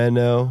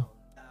Sacramento.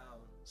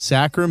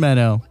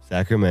 Sacramento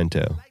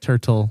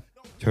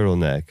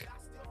Turtleneck.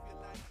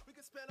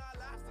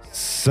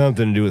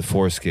 Something to do with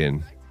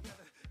foreskin.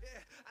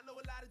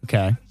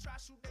 Okay.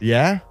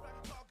 Yeah?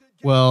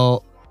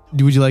 Well,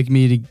 would you like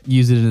me to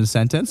use it in a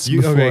sentence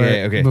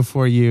Okay.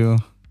 before you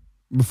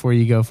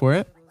go for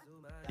it?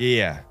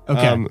 Yeah.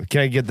 Okay.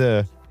 Can I get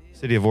the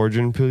city of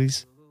origin,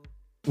 please?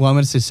 Well, I'm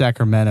going to say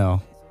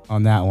Sacramento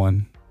on that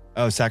one.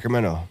 Oh,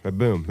 Sacramento.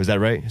 Boom. Is that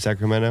right?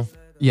 Sacramento?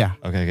 Yeah.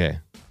 Okay.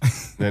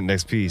 Then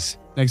next piece.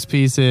 Next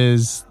piece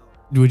is,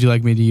 would you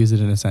like me to use it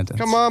in a sentence?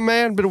 Come on,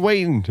 man. Been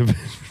waiting.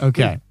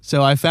 Okay.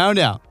 So I found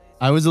out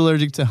I was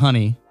allergic to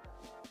honey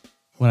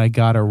when I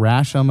got a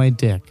rash on my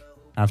dick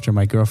after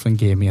my girlfriend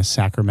gave me a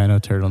Sacramento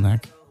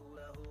turtleneck.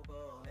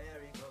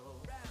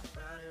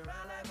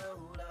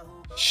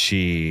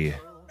 She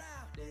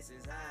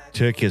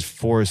took his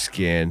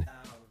foreskin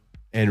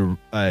and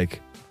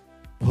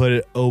put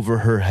it over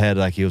her head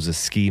like it was a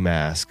ski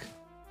mask.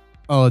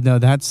 Oh, no,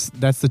 that's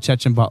the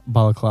Chechen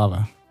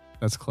balaclava.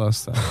 That's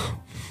close though.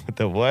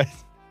 The what?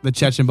 The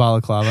Chechen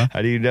balaclava.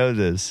 How do you know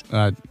this?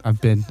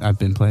 I've been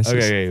places.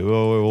 Okay.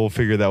 We'll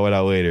figure that one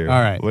out later.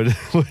 All right. What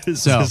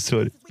is So- this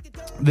one?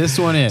 This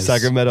one is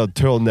Sacramento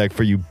turtleneck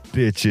for you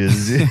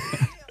bitches.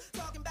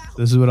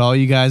 This is what all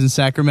you guys in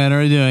Sacramento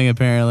are doing,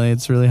 apparently.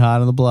 It's really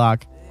hot on the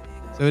block.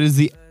 So it is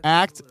the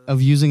act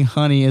of using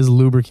honey as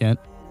lubricant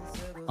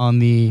on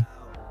the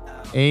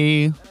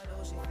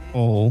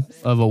a-hole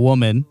of a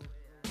woman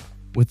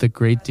with a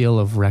great deal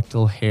of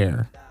rectal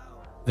hair,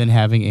 then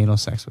having anal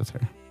sex with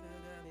her.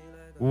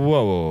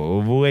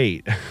 Whoa,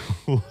 wait.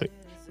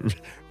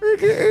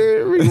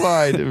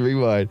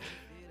 Rewind.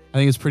 I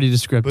think it's pretty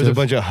descriptive. There's a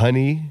bunch of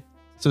honey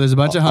So there's a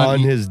bunch of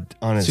honey.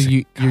 on his So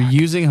you're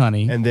using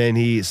honey. and then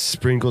he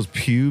sprinkles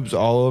pubes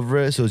all over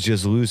it, so it's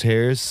just loose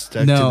hairs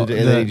stuck No, to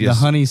and then he the just,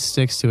 honey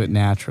sticks to it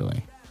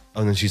naturally.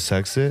 Oh, and then she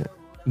sucks it?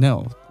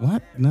 No,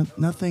 what?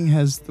 Nothing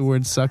has the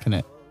word suck in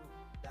it.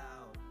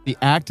 The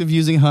act of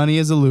using honey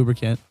as a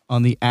lubricant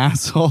on the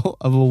asshole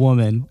of a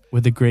woman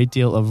with a great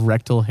deal of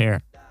rectal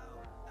hair.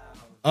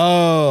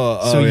 Oh,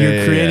 So you're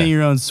yeah, creating yeah.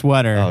 your own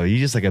sweater. Oh, you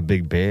just like a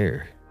big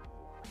bear.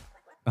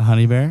 A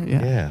honey bear?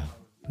 Yeah. Yeah.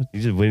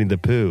 You just Winnie the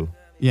Pooh.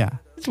 Yeah.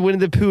 It's Winnie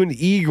the Pooh and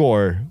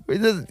Igor.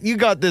 You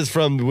got this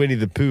from Winnie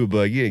the Pooh,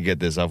 but you didn't get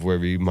this off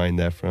wherever you mined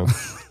that from.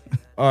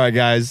 All right,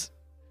 guys.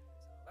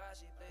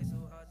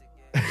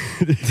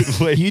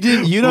 Wait,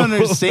 You don't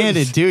understand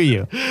it, do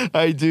you?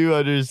 I do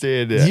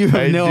understand it. You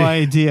have no do.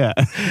 idea.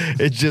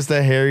 It's just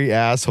a hairy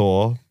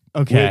asshole.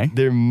 Okay.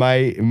 There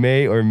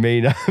may or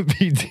may not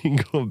be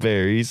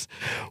dingleberries.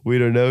 We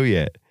don't know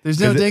yet. There's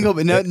no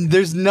nobody mentioned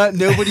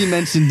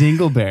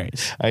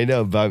dingleberries. I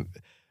know, but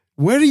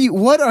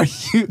What are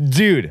you?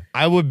 dude,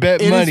 I would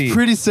bet It money. is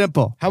pretty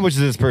simple. How much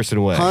does this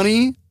person weigh?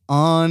 Honey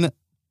on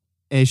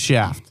a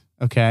shaft,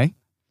 okay?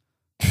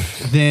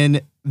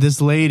 Then this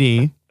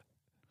lady,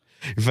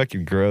 You're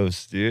fucking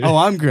gross, dude. oh,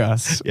 I'm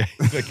gross. yeah,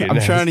 you're fucking I'm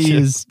trying to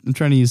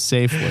nasty. use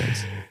safe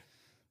words.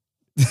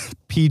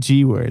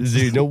 PG words.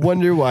 Dude, no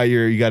wonder why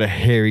you got a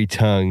hairy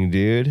tongue,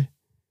 dude.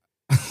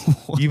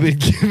 You've been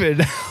giving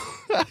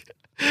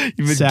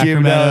giving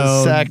Sacramento.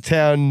 out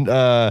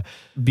Sacktown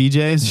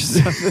BJ's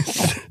or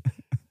something.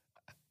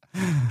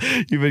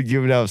 you've been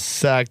giving out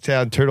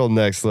Sacktown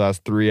turtlenecks the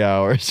last 3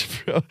 hours,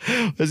 bro.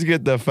 Let's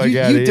get the fuck out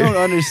of You here. don't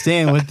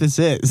understand what this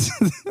is.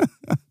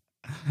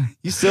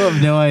 You still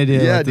have no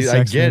idea. Yeah, what the dude, I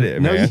sex get is.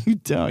 it, No, man. you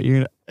don't.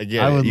 You're. I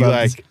get I it. would You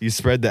love you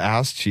spread the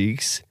ass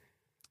cheeks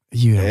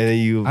You. and then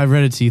you I've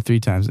read it to you 3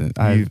 times.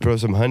 you throw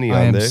some honey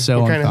I on am there.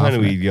 so What kind of honey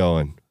unconfident. we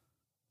going?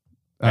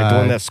 Like the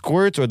one that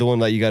squirts or the one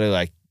that you gotta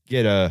like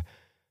get a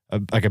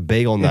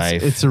bagel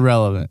knife? It's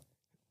irrelevant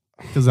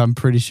because I'm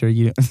pretty sure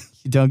you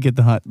don't get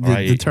the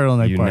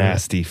turtleneck You part. of it.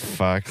 nasty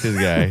fuck. This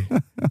guy.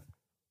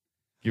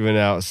 Giving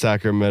out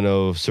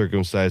Sacramento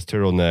circumcised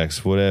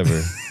turtlenecks,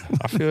 whatever.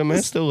 I feel it, man.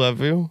 I still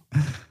love you.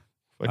 All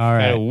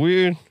right. Kind of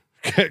weird.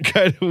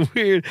 Kind of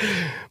weird.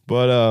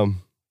 But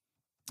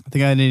I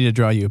think I need to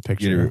draw you a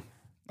picture.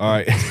 All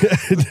right.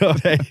 No,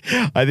 hey,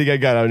 I think I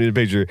got it. I don't need a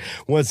picture.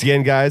 Once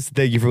again, guys,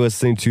 thank you for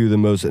listening to the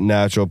most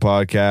natural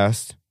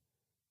podcast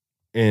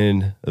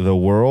in the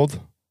world.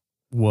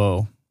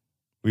 Whoa.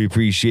 We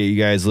appreciate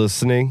you guys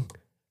listening.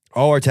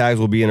 All our tags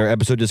will be in our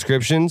episode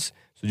descriptions,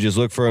 so just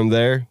look for them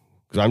there,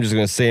 because I'm just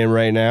going to say them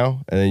right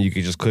now, and then you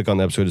can just click on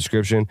the episode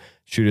description,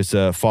 shoot us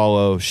a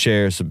follow,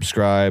 share,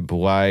 subscribe,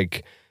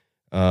 like,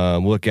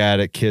 look at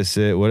it, kiss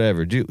it,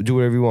 whatever. Do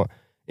whatever you want.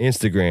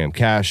 Instagram,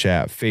 Cash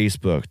App,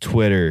 Facebook,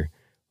 Twitter,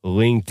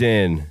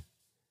 LinkedIn,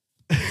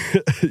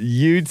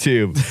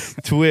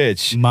 YouTube,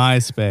 Twitch,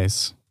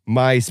 MySpace.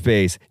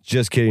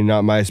 Just kidding,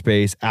 not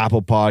MySpace.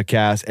 Apple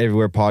Podcasts,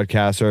 everywhere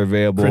podcasts are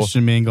available.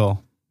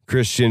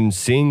 Christian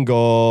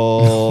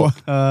Single.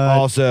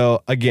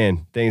 Also,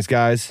 again, thanks,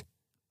 guys.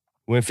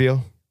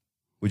 Winfield,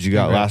 what you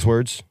got? Okay. Last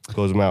words?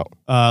 Close them out.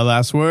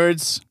 Last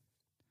words.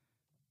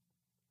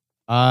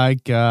 I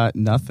got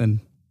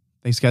nothing.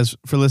 Thanks, guys,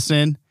 for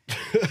listening.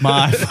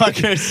 My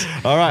fuckers.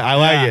 All right, I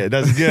like it.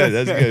 That's good.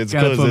 That's good. It's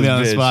Gotta close put me this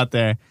on the bitch. spot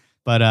there.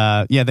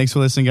 But yeah, thanks for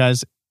listening,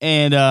 guys.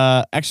 And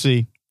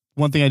actually,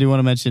 one thing I do want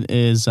to mention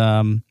is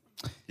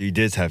You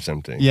did have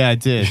something. yeah, I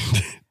did.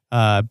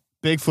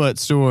 Bigfoot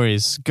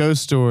stories,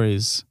 ghost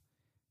stories.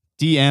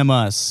 DM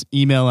us,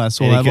 email us.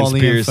 We'll Any have all the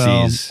info.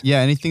 conspiracies. Yeah,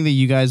 anything that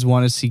you guys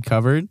want to see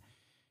covered,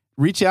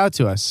 reach out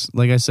to us.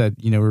 Like I said,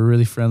 we're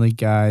really friendly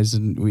guys,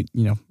 and we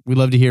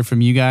love to hear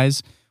from you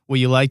guys. What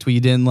you liked, what you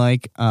didn't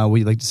like, what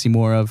you'd like to see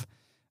more of,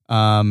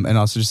 and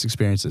also just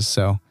experiences.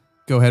 So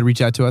go ahead,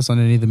 reach out to us on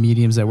any of the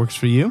mediums that works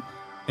for you,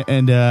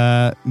 and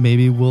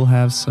maybe we'll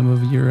have some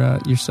of your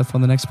stuff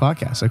on the next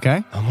podcast.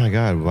 Okay? Oh my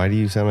God, why do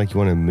you sound like you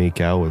want to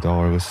make out with all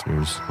our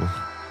listeners?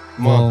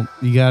 Well,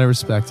 you gotta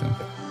respect them.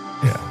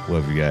 Yeah,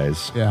 love you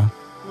guys. Yeah,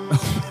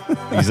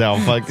 Peace out,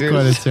 fuckers.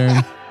 quite a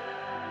turn.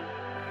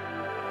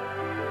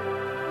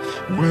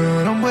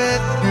 When I'm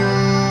with you,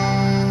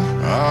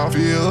 I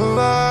feel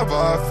alive,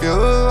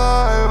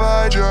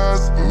 I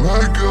just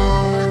let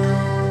go.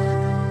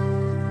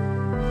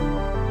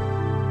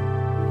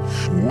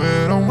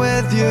 When I'm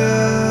with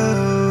you,